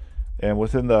 And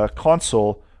within the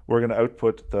console, we're going to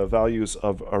output the values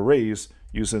of arrays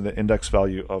using the index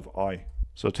value of I.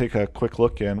 So take a quick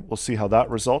look and we'll see how that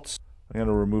results. I'm going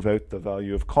to remove out the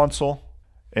value of console.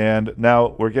 And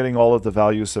now we're getting all of the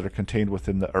values that are contained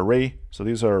within the array. So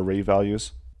these are array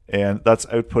values. And that's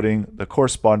outputting the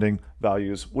corresponding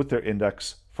values with their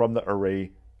index from the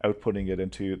array, outputting it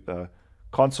into the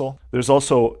console. There's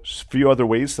also a few other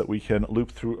ways that we can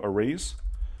loop through arrays.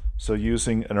 So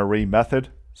using an array method,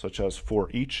 such as for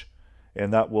each,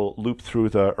 and that will loop through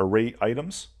the array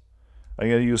items. I'm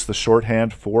going to use the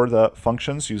shorthand for the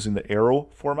functions using the arrow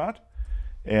format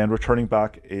and returning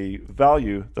back a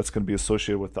value that's going to be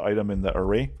associated with the item in the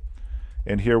array.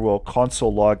 And here we'll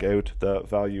console log out the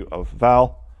value of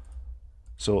val.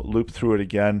 So loop through it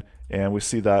again, and we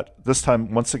see that this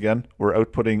time, once again, we're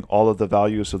outputting all of the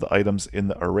values of the items in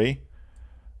the array.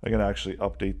 I'm going to actually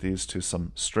update these to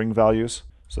some string values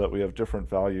so that we have different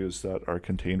values that are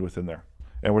contained within there.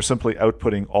 And we're simply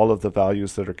outputting all of the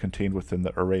values that are contained within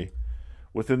the array.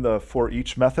 Within the for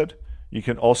each method, you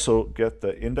can also get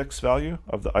the index value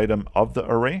of the item of the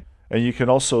array, And you can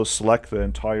also select the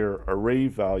entire array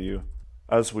value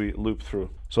as we loop through.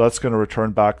 So that's going to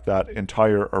return back that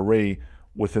entire array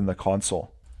within the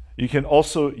console. You can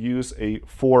also use a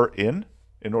for in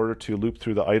order to loop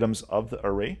through the items of the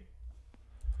array.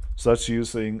 So that's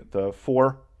using the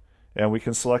for, and we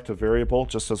can select a variable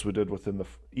just as we did within the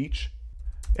each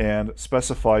and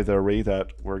specify the array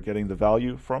that we're getting the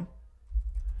value from.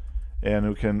 And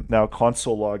we can now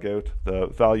console log out the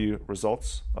value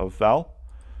results of val.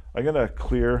 I'm going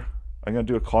to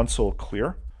do a console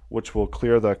clear, which will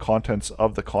clear the contents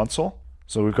of the console.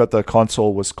 So we've got the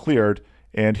console was cleared,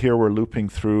 and here we're looping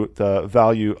through the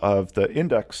value of the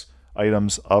index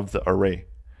items of the array.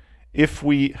 If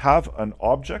we have an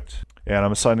object, and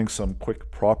I'm assigning some quick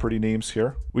property names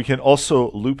here, we can also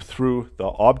loop through the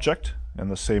object in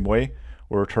the same way.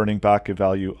 We're returning back a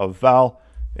value of val,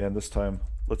 and this time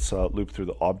let's loop through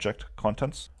the object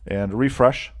contents and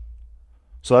refresh.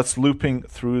 So that's looping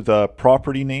through the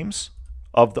property names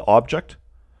of the object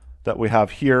that we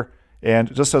have here.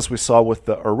 And just as we saw with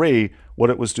the array,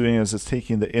 what it was doing is it's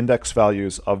taking the index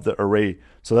values of the array.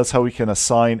 So that's how we can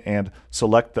assign and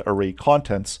select the array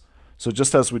contents. So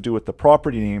just as we do with the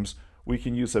property names, we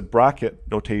can use a bracket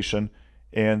notation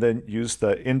and then use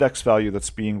the index value that's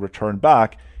being returned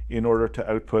back in order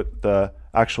to output the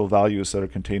actual values that are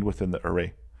contained within the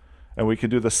array. And we can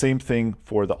do the same thing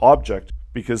for the object,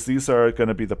 because these are going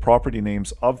to be the property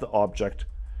names of the object.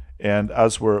 And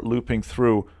as we're looping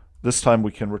through, this time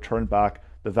we can return back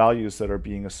the values that are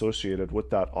being associated with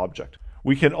that object.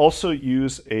 We can also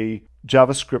use a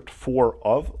JavaScript for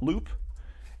of loop.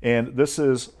 And this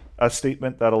is a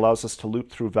statement that allows us to loop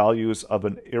through values of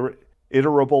an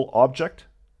iterable object,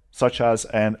 such as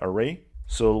an array.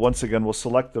 So once again, we'll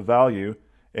select the value,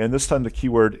 and this time the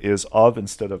keyword is of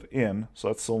instead of in, so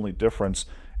that's the only difference.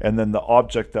 And then the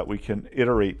object that we can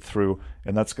iterate through,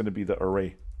 and that's going to be the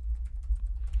array.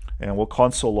 And we'll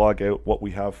console log out what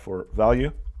we have for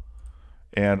value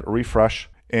and refresh.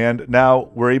 And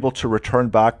now we're able to return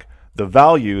back the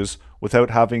values without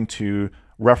having to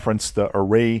reference the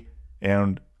array,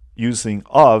 and using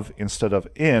of instead of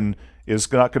in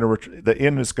is not going to, the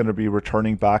in is going to be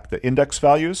returning back the index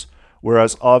values,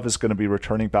 whereas of is going to be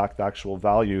returning back the actual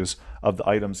values of the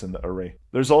items in the array.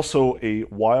 There's also a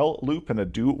while loop and a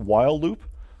do while loop.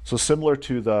 So similar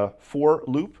to the for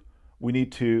loop, we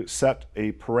need to set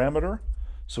a parameter.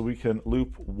 So we can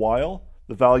loop while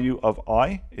the value of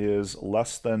I is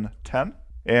less than 10.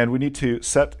 And we need to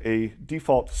set a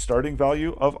default starting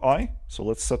value of I. So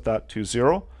let's set that to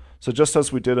 0. So just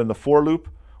as we did in the for loop,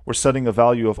 we're setting a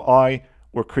value of I.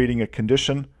 We're creating a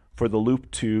condition for the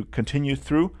loop to continue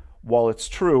through while it's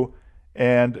true,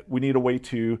 and we need a way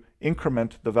to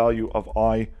increment the value of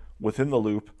I within the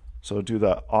loop. So do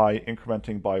the I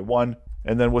incrementing by 1,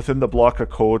 and then within the block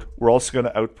of code, we're also going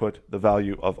to output the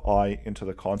value of I into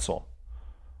the console.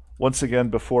 Once again,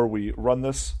 before we run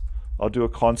this, I'll do a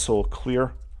console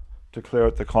clear to clear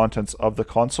out the contents of the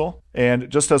console. And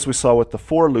just as we saw with the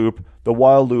for loop, the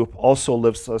while loop also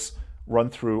lets us run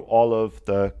through all of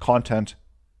the content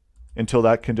until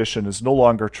that condition is no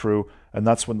longer true, and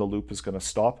that's when the loop is going to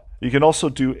stop. You can also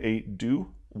do a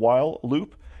do while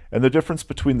loop, and the difference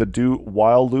between the do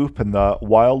while loop and the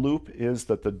while loop is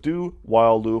that the do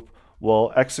while loop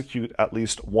will execute at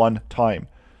least one time.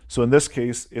 So in this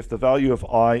case, if the value of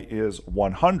I is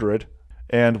 100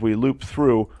 and we loop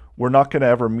through, we're not going to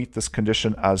ever meet this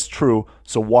condition as true,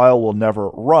 so while will never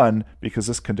run because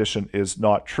this condition is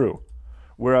not true.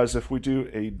 Whereas if we do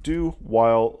a do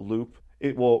while loop,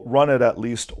 it will run it at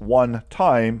least one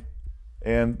time,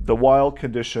 and the while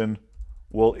condition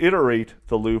will iterate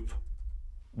the loop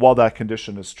while that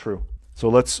condition is true. So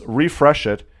let's refresh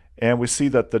it, and we see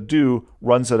that the do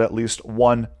runs it at least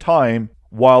one time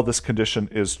while this condition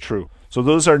is true. So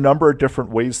those are a number of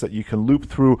different ways that you can loop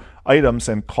through items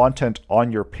and content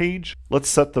on your page. Let's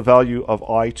set the value of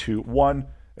I to 1,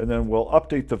 and then we'll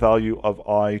update the value of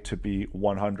I to be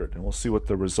 100, and we'll see what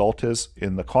the result is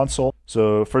in the console.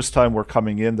 So first time we're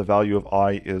coming in, the value of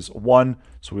I is 1,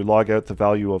 so we log out the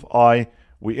value of I.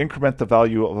 We increment the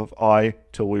value of I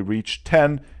till we reach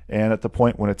 10, and at the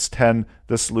point when it's 10,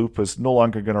 this loop is no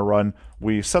longer going to run.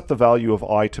 We set the value of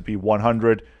I to be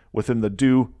 100. Within the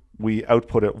do, we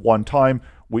output it one time,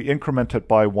 we increment it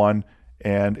by 1,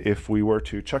 and if we were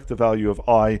to check the value of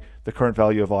I, the current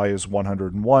value of I is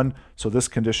 101, so this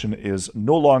condition is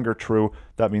no longer true.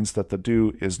 That means that the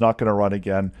do is not going to run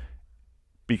again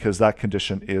because that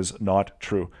condition is not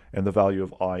true, and the value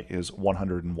of I is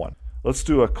 101. Let's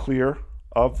do a clear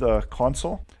of the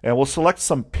console, and we'll select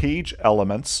some page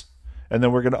elements, and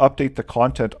then we're going to update the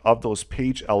content of those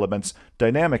page elements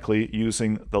dynamically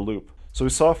using the loop. So we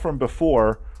saw from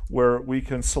before, where we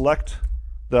can select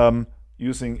them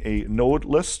using a node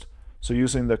list. So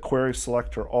using the query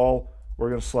selector all, we're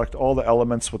going to select all the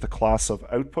elements with the class of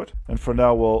output. And for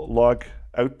now, we'll log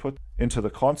output into the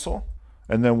console,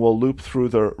 and then we'll loop through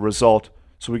the result.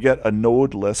 So we get a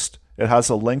node list. It has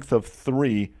a length of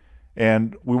 3,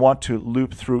 and we want to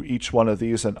loop through each one of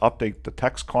these and update the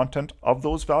text content of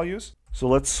those values. So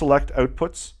let's select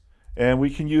outputs, and we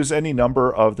can use any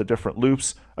number of the different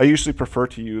loops. I usually prefer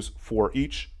to use for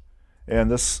each,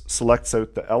 and this selects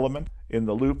out the element in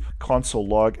the loop. Console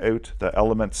log out the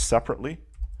elements separately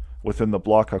within the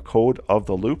block of code of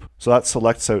the loop. So that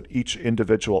selects out each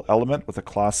individual element with a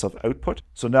class of output.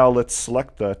 So now let's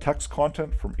select the text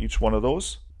content from each one of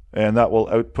those, and that will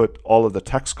output all of the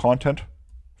text content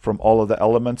from all of the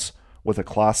elements with a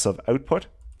class of output.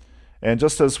 And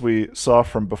just as we saw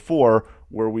from before,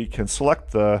 where we can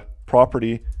select the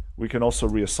property, we can also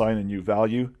reassign a new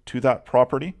value to that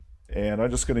property. And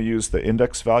I'm just going to use the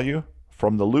index value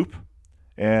from the loop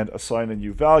and assign a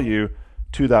new value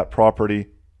to that property.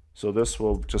 So this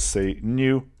will just say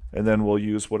new, and then we'll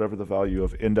use whatever the value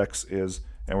of index is,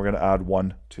 and we're going to add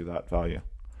 1 to that value.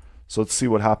 So let's see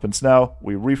what happens now.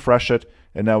 We refresh it,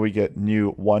 and now we get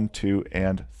new 1, 2,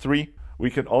 and 3. We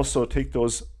can also take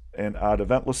those and add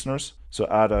event listeners. So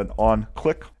add an on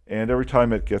click, and every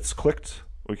time it gets clicked,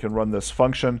 we can run this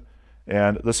function,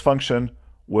 and this function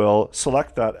will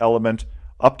select that element,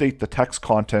 update the text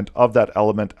content of that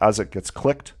element as it gets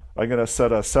clicked. I'm going to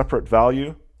set a separate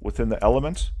value within the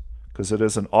element because it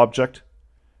is an object,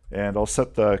 and I'll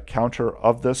set the counter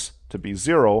of this to be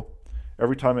 0.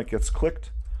 Every time it gets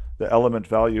clicked, the element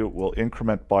value will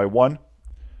increment by 1,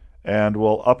 and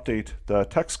we'll update the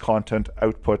text content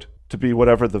output to be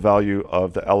whatever the value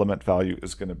of the element value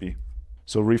is going to be.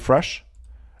 So refresh,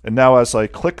 and now as I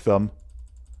click them,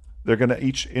 they're going to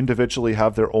each individually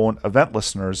have their own event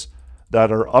listeners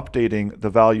that are updating the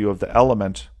value of the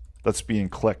element that's being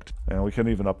clicked. And we can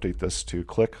even update this to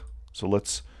click. So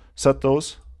let's set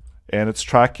those, and it's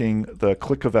tracking the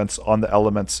click events on the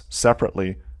elements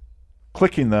separately,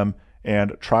 clicking them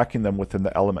and tracking them within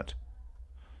the element.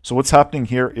 So what's happening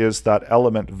here is that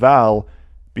element val,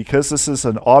 because this is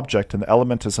an object and the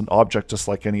element is an object just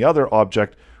like any other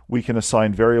object, we can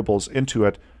assign variables into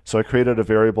it. So I created a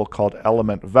variable called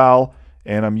element val,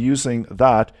 and I'm using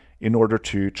that in order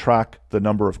to track the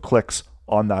number of clicks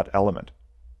on that element.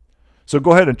 So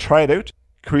go ahead and try it out.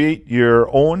 Create your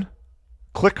own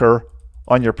clicker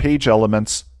on your page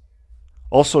elements.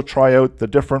 Also try out the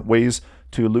different ways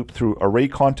to loop through array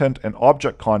content and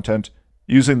object content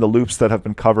using the loops that have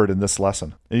been covered in this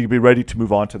lesson. And you'll be ready to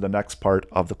move on to the next part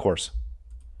of the course.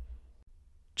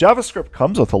 JavaScript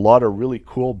comes with a lot of really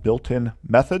cool built-in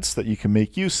methods that you can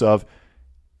make use of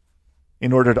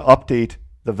in order to update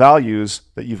the values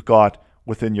that you've got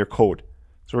within your code.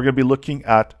 So we're going to be looking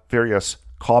at various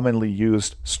commonly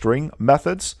used string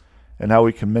methods and how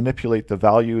we can manipulate the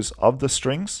values of the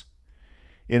strings.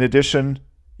 In addition,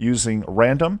 using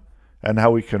random and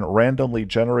how we can randomly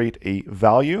generate a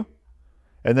value,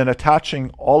 and then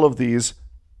attaching all of these,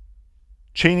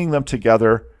 chaining them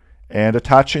together and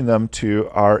attaching them to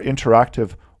our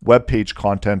interactive web page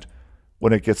content.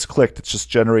 When it gets clicked, it's just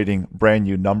generating brand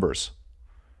new numbers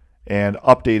and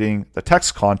updating the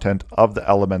text content of the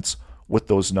elements with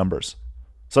those numbers.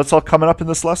 So that's all coming up in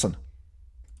this lesson.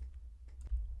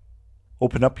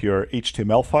 Open up your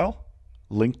HTML file,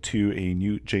 link to a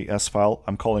new JS file.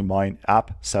 I'm calling mine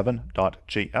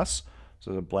app7.js,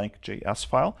 so a blank JS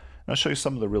file. And I'll show you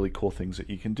some of the really cool things that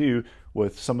you can do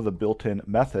with some of the built-in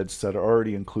methods that are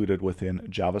already included within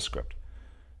JavaScript.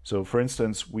 So for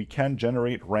instance, we can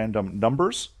generate random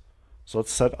numbers. So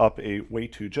let's set up a way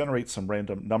to generate some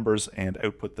random numbers and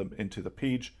output them into the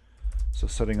page. So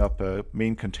setting up a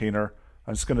main container,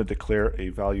 I'm just going to declare a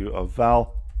value of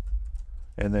val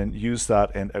and then use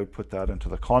that and output that into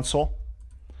the console.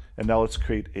 And now let's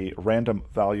create a random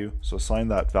value. So assign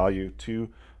that value to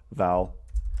val,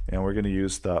 and we're going to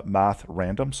use the math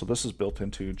random. So this is built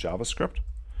into JavaScript.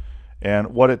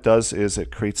 And what it does is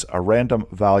it creates a random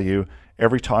value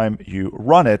every time you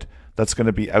run it that's going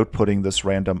to be outputting this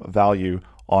random value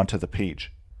onto the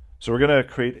page. So we're going to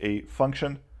create a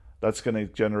function that's going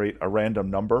to generate a random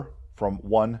number from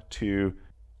 1 to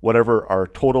whatever our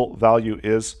total value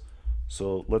is.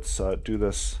 So let's do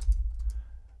this.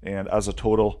 And as a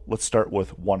total, let's start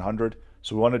with 100.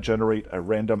 So we want to generate a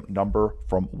random number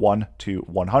from 1 to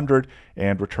 100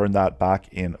 and return that back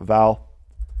in val.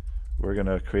 We're going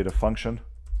to create a function,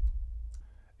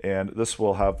 and this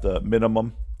will have the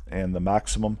minimum and the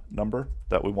maximum number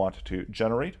that we want to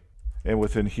generate. And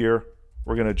within here,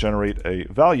 we're going to generate a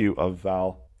value of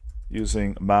val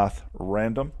using math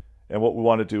random. And what we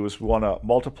want to do is we want to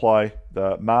multiply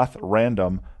the math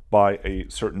random by a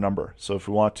certain number. So if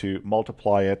we want to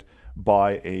multiply it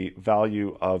by a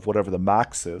value of whatever the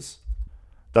max is,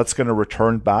 that's going to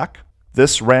return back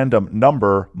this random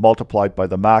number multiplied by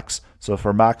the max. So if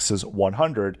our max is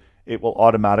 100, it will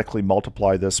automatically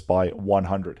multiply this by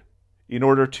 100. In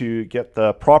order to get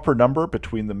the proper number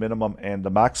between the minimum and the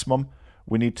maximum,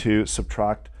 we need to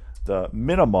subtract the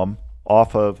minimum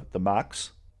off of the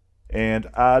max and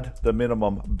add the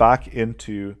minimum back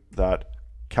into that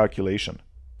calculation.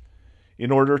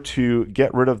 In order to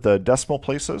get rid of the decimal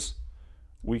places,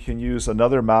 we can use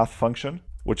another math function,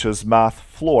 which is math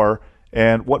floor.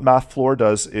 And what math floor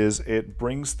does is it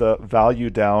brings the value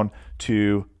down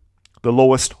to the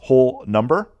lowest whole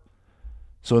number.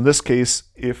 So in this case,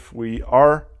 if we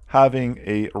are having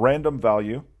a random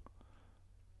value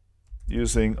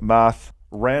using math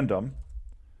random,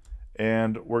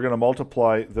 and we're going to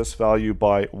multiply this value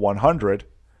by 100,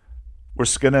 we're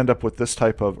going to end up with this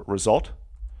type of result.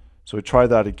 So we try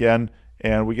that again,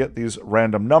 and we get these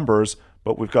random numbers,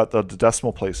 but we've got the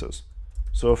decimal places.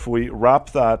 So if we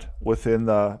wrap that within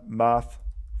the math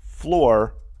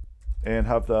floor and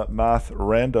have the math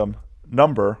random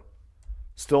number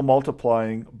still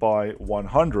multiplying by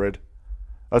 100,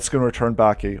 that's going to return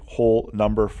back a whole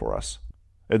number for us.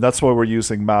 And that's why we're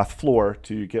using math floor,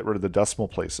 to get rid of the decimal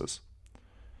places.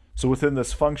 So within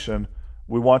this function,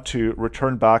 we want to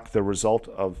return back the result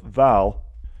of val.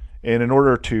 And in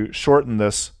order to shorten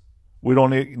this, we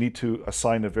don't need to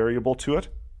assign a variable to it,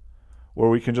 where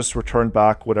we can just return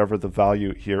back whatever the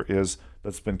value here is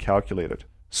that's been calculated.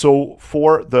 So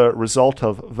for the result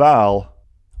of val,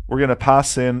 we're going to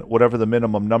pass in whatever the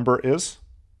minimum number is.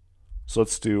 So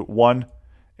let's do 1.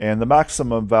 And the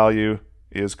maximum value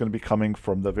is going to be coming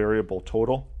from the variable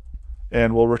total.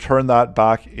 And we'll return that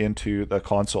back into the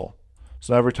console.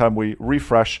 So every time we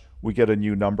refresh, we get a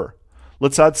new number.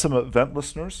 Let's add some event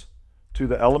listeners to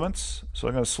the elements. So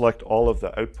I'm going to select all of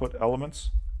the output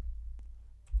elements.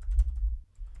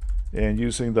 And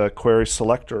using the query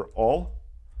selector all,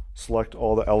 select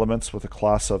all the elements with a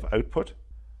class of output.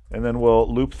 And then we'll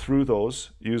loop through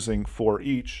those using for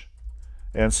each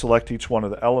and select each one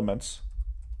of the elements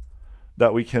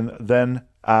that we can then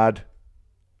add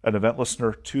an event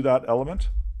listener to that element.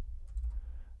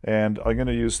 And I'm going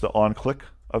to use the onClick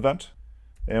event.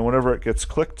 And whenever it gets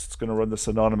clicked, it's going to run this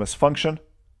anonymous function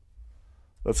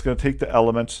that's going to take the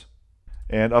element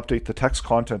and update the text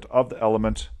content of the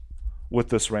element with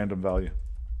this random value.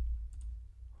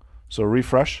 So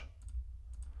refresh.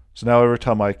 So now every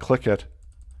time I click it,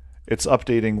 it's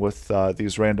updating with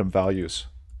these random values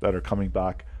that are coming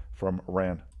back from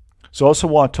ran. So I also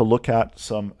want to look at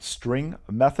some string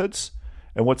methods.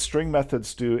 And what string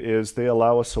methods do is they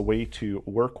allow us a way to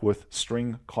work with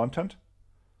string content.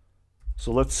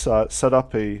 So let's set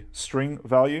up a string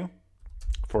value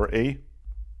for A.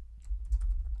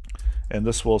 And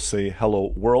this will say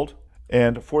hello world.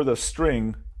 And for the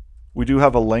string, we do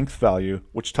have a length value,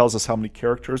 which tells us how many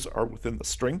characters are within the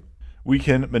string. We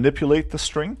can manipulate the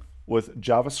string with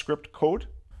JavaScript code.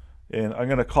 And I'm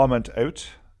going to comment out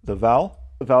the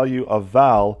value of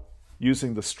val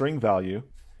using the string value.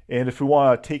 And if we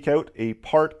want to take out a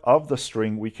part of the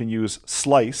string, we can use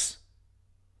slice.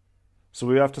 So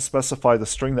we have to specify the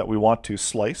string that we want to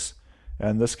slice.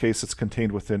 And in this case, it's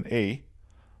contained within A.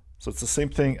 So it's the same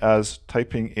thing as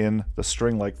typing in the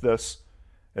string like this,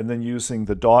 and then using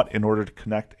the dot in order to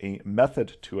connect a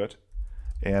method to it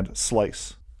and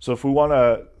slice. So if we want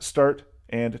to start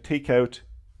and take out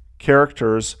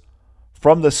characters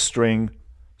from this string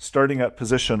starting at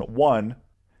position 1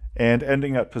 and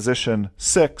ending at position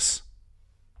 6,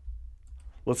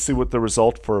 let's see what the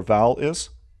result for val is.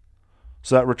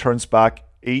 So that returns back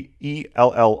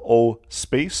ELLO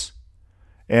space.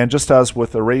 And just as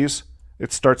with arrays,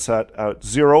 it starts at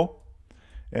 0.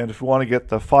 And if we want to get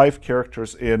the 5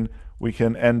 characters in, we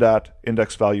can end at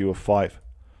index value of 5.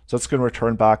 So it's going to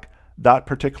return back that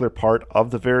particular part of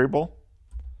the variable.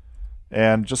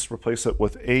 And just replace it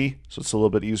with A, so it's a little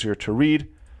bit easier to read.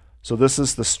 So this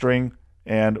is the string,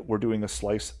 and we're doing a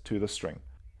slice to the string.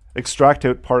 Extract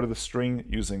out part of the string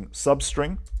using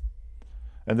substring.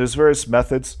 And there's various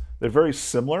methods. They're very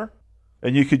similar,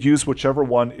 and you could use whichever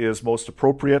one is most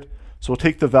appropriate. So we'll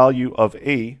take the value of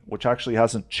A, which actually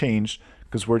hasn't changed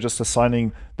because we're just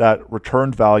assigning that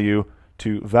returned value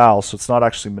to val. So it's not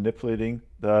actually manipulating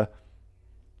the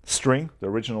string, the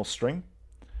original string.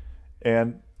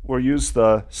 And we'll use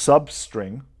the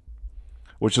substring,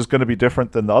 which is going to be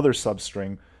different than the other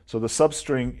substring. So the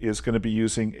substring is going to be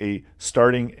using a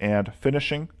starting and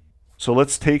finishing. So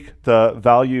let's take the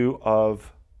value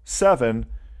of 7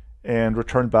 and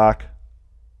return back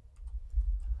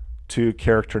to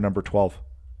character number 12.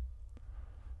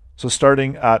 So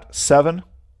starting at 7,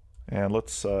 and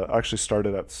let's actually start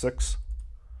it at 6,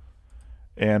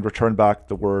 and return back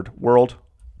the word world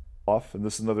off. And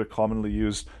this is another commonly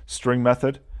used string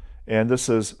method, and this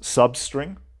is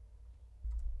substring.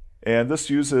 And this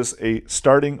uses a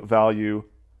starting value,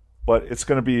 but it's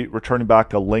going to be returning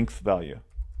back a length value.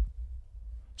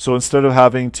 So instead of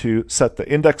having to set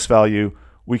the index value,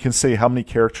 we can say how many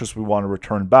characters we want to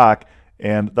return back,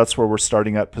 and that's where we're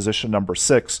starting at position number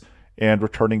 6 and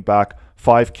returning back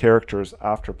 5 characters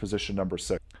after position number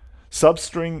 6.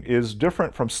 Substring is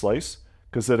different from slice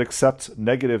because it accepts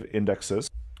negative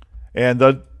indexes. And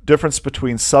the difference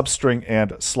between substring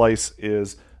and slice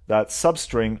is that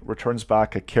substring returns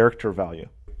back a character value.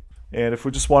 And if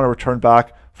we just want to return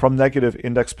back from negative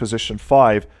index position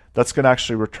 5, that's going to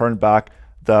actually return back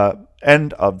the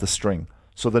end of the string.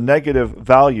 So the negative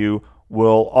value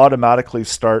will automatically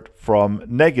start from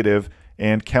negative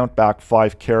and count back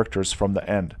 5 characters from the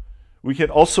end. We can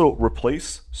also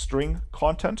replace string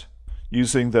content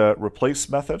using the replace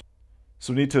method.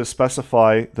 So we need to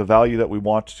specify the value that we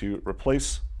want to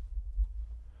replace,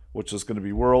 which is going to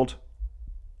be world.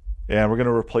 And we're going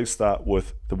to replace that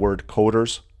with the word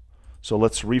coders. So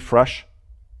let's refresh.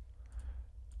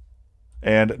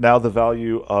 And now the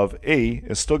value of A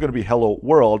is still going to be hello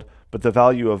world, but the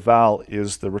value of val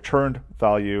is the returned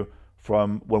value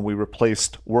from when we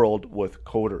replaced world with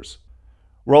coders.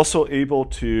 We're also able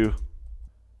to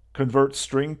convert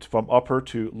string from upper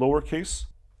to lowercase.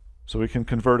 So we can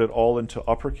convert it all into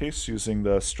uppercase using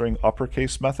the string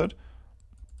uppercase method.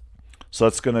 So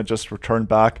that's going to just return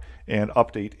back and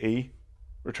update A,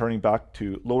 returning back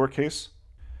to lowercase.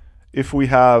 If we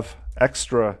have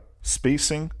extra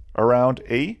spacing around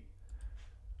A,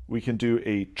 we can do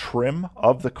a trim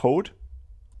of the code.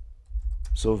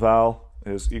 So val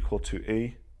is equal to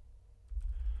A,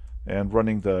 and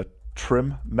running the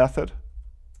trim method,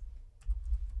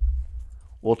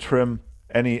 we'll trim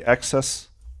any excess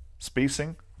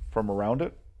spacing from around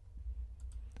it.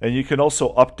 And you can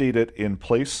also update it in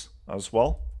place as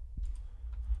well.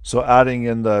 So adding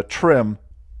in the trim,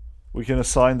 we can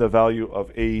assign the value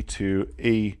of A to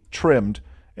A trimmed,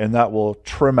 and that will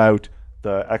trim out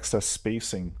the excess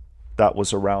spacing that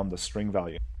was around the string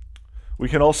value. We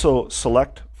can also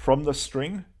select from the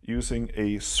string using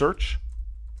a search,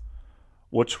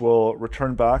 which will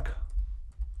return back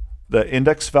the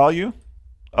index value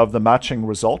of the matching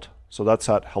result. So that's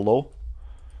at hello.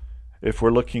 If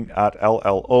we're looking at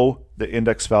LLO, the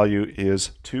index value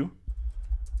is 2.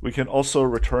 We can also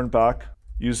return back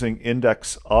using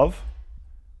index of,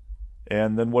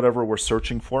 and then whatever we're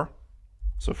searching for.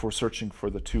 So if we're searching for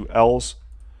the 2 L's,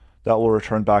 that will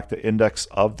return back the index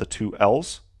of the 2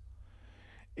 L's.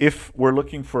 If we're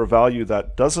looking for a value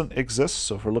that doesn't exist,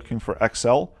 so if we're looking for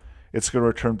XL, it's going to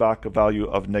return back a value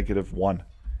of -1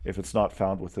 if it's not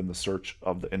found within the search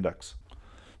of the index.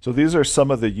 So these are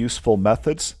some of the useful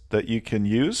methods that you can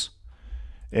use.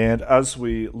 And as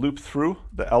we loop through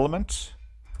the element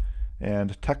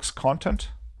and text content,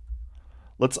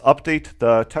 let's update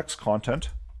the text content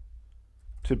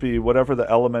to be whatever the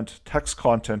element text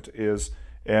content is,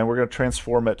 and we're going to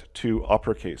transform it to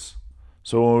uppercase.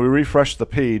 So when we refresh the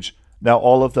page, now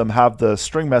all of them have the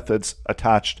string methods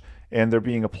attached and they're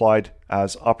being applied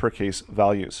as uppercase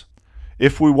values.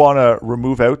 If we want to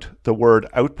remove out the word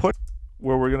output,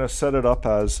 where we're going to set it up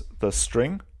as the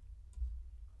string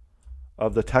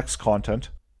of the text content,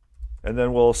 and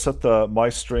then we'll set the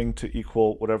myString to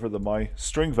equal whatever the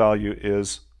myString value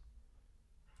is,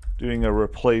 doing a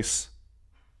replace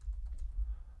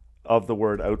of the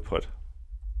word output.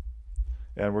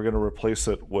 And we're going to replace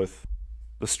it with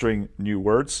the string new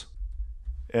words,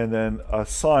 and then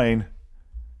assign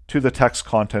to the text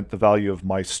content the value of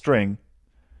myString.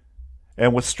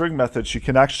 And with string methods, you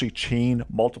can actually chain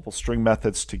multiple string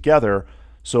methods together.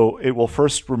 So it will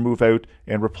first remove out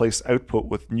and replace output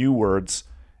with new words,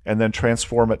 and then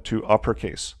transform it to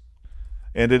uppercase.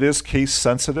 And it is case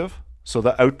sensitive, so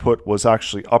the output was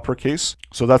actually uppercase.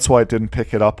 So that's why it didn't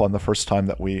pick it up on the first time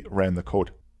that we ran the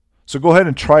code. So go ahead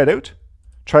and try it out.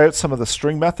 Try out some of the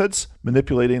string methods,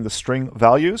 manipulating the string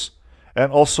values,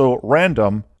 and also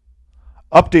random,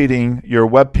 updating your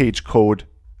web page code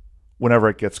whenever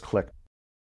it gets clicked.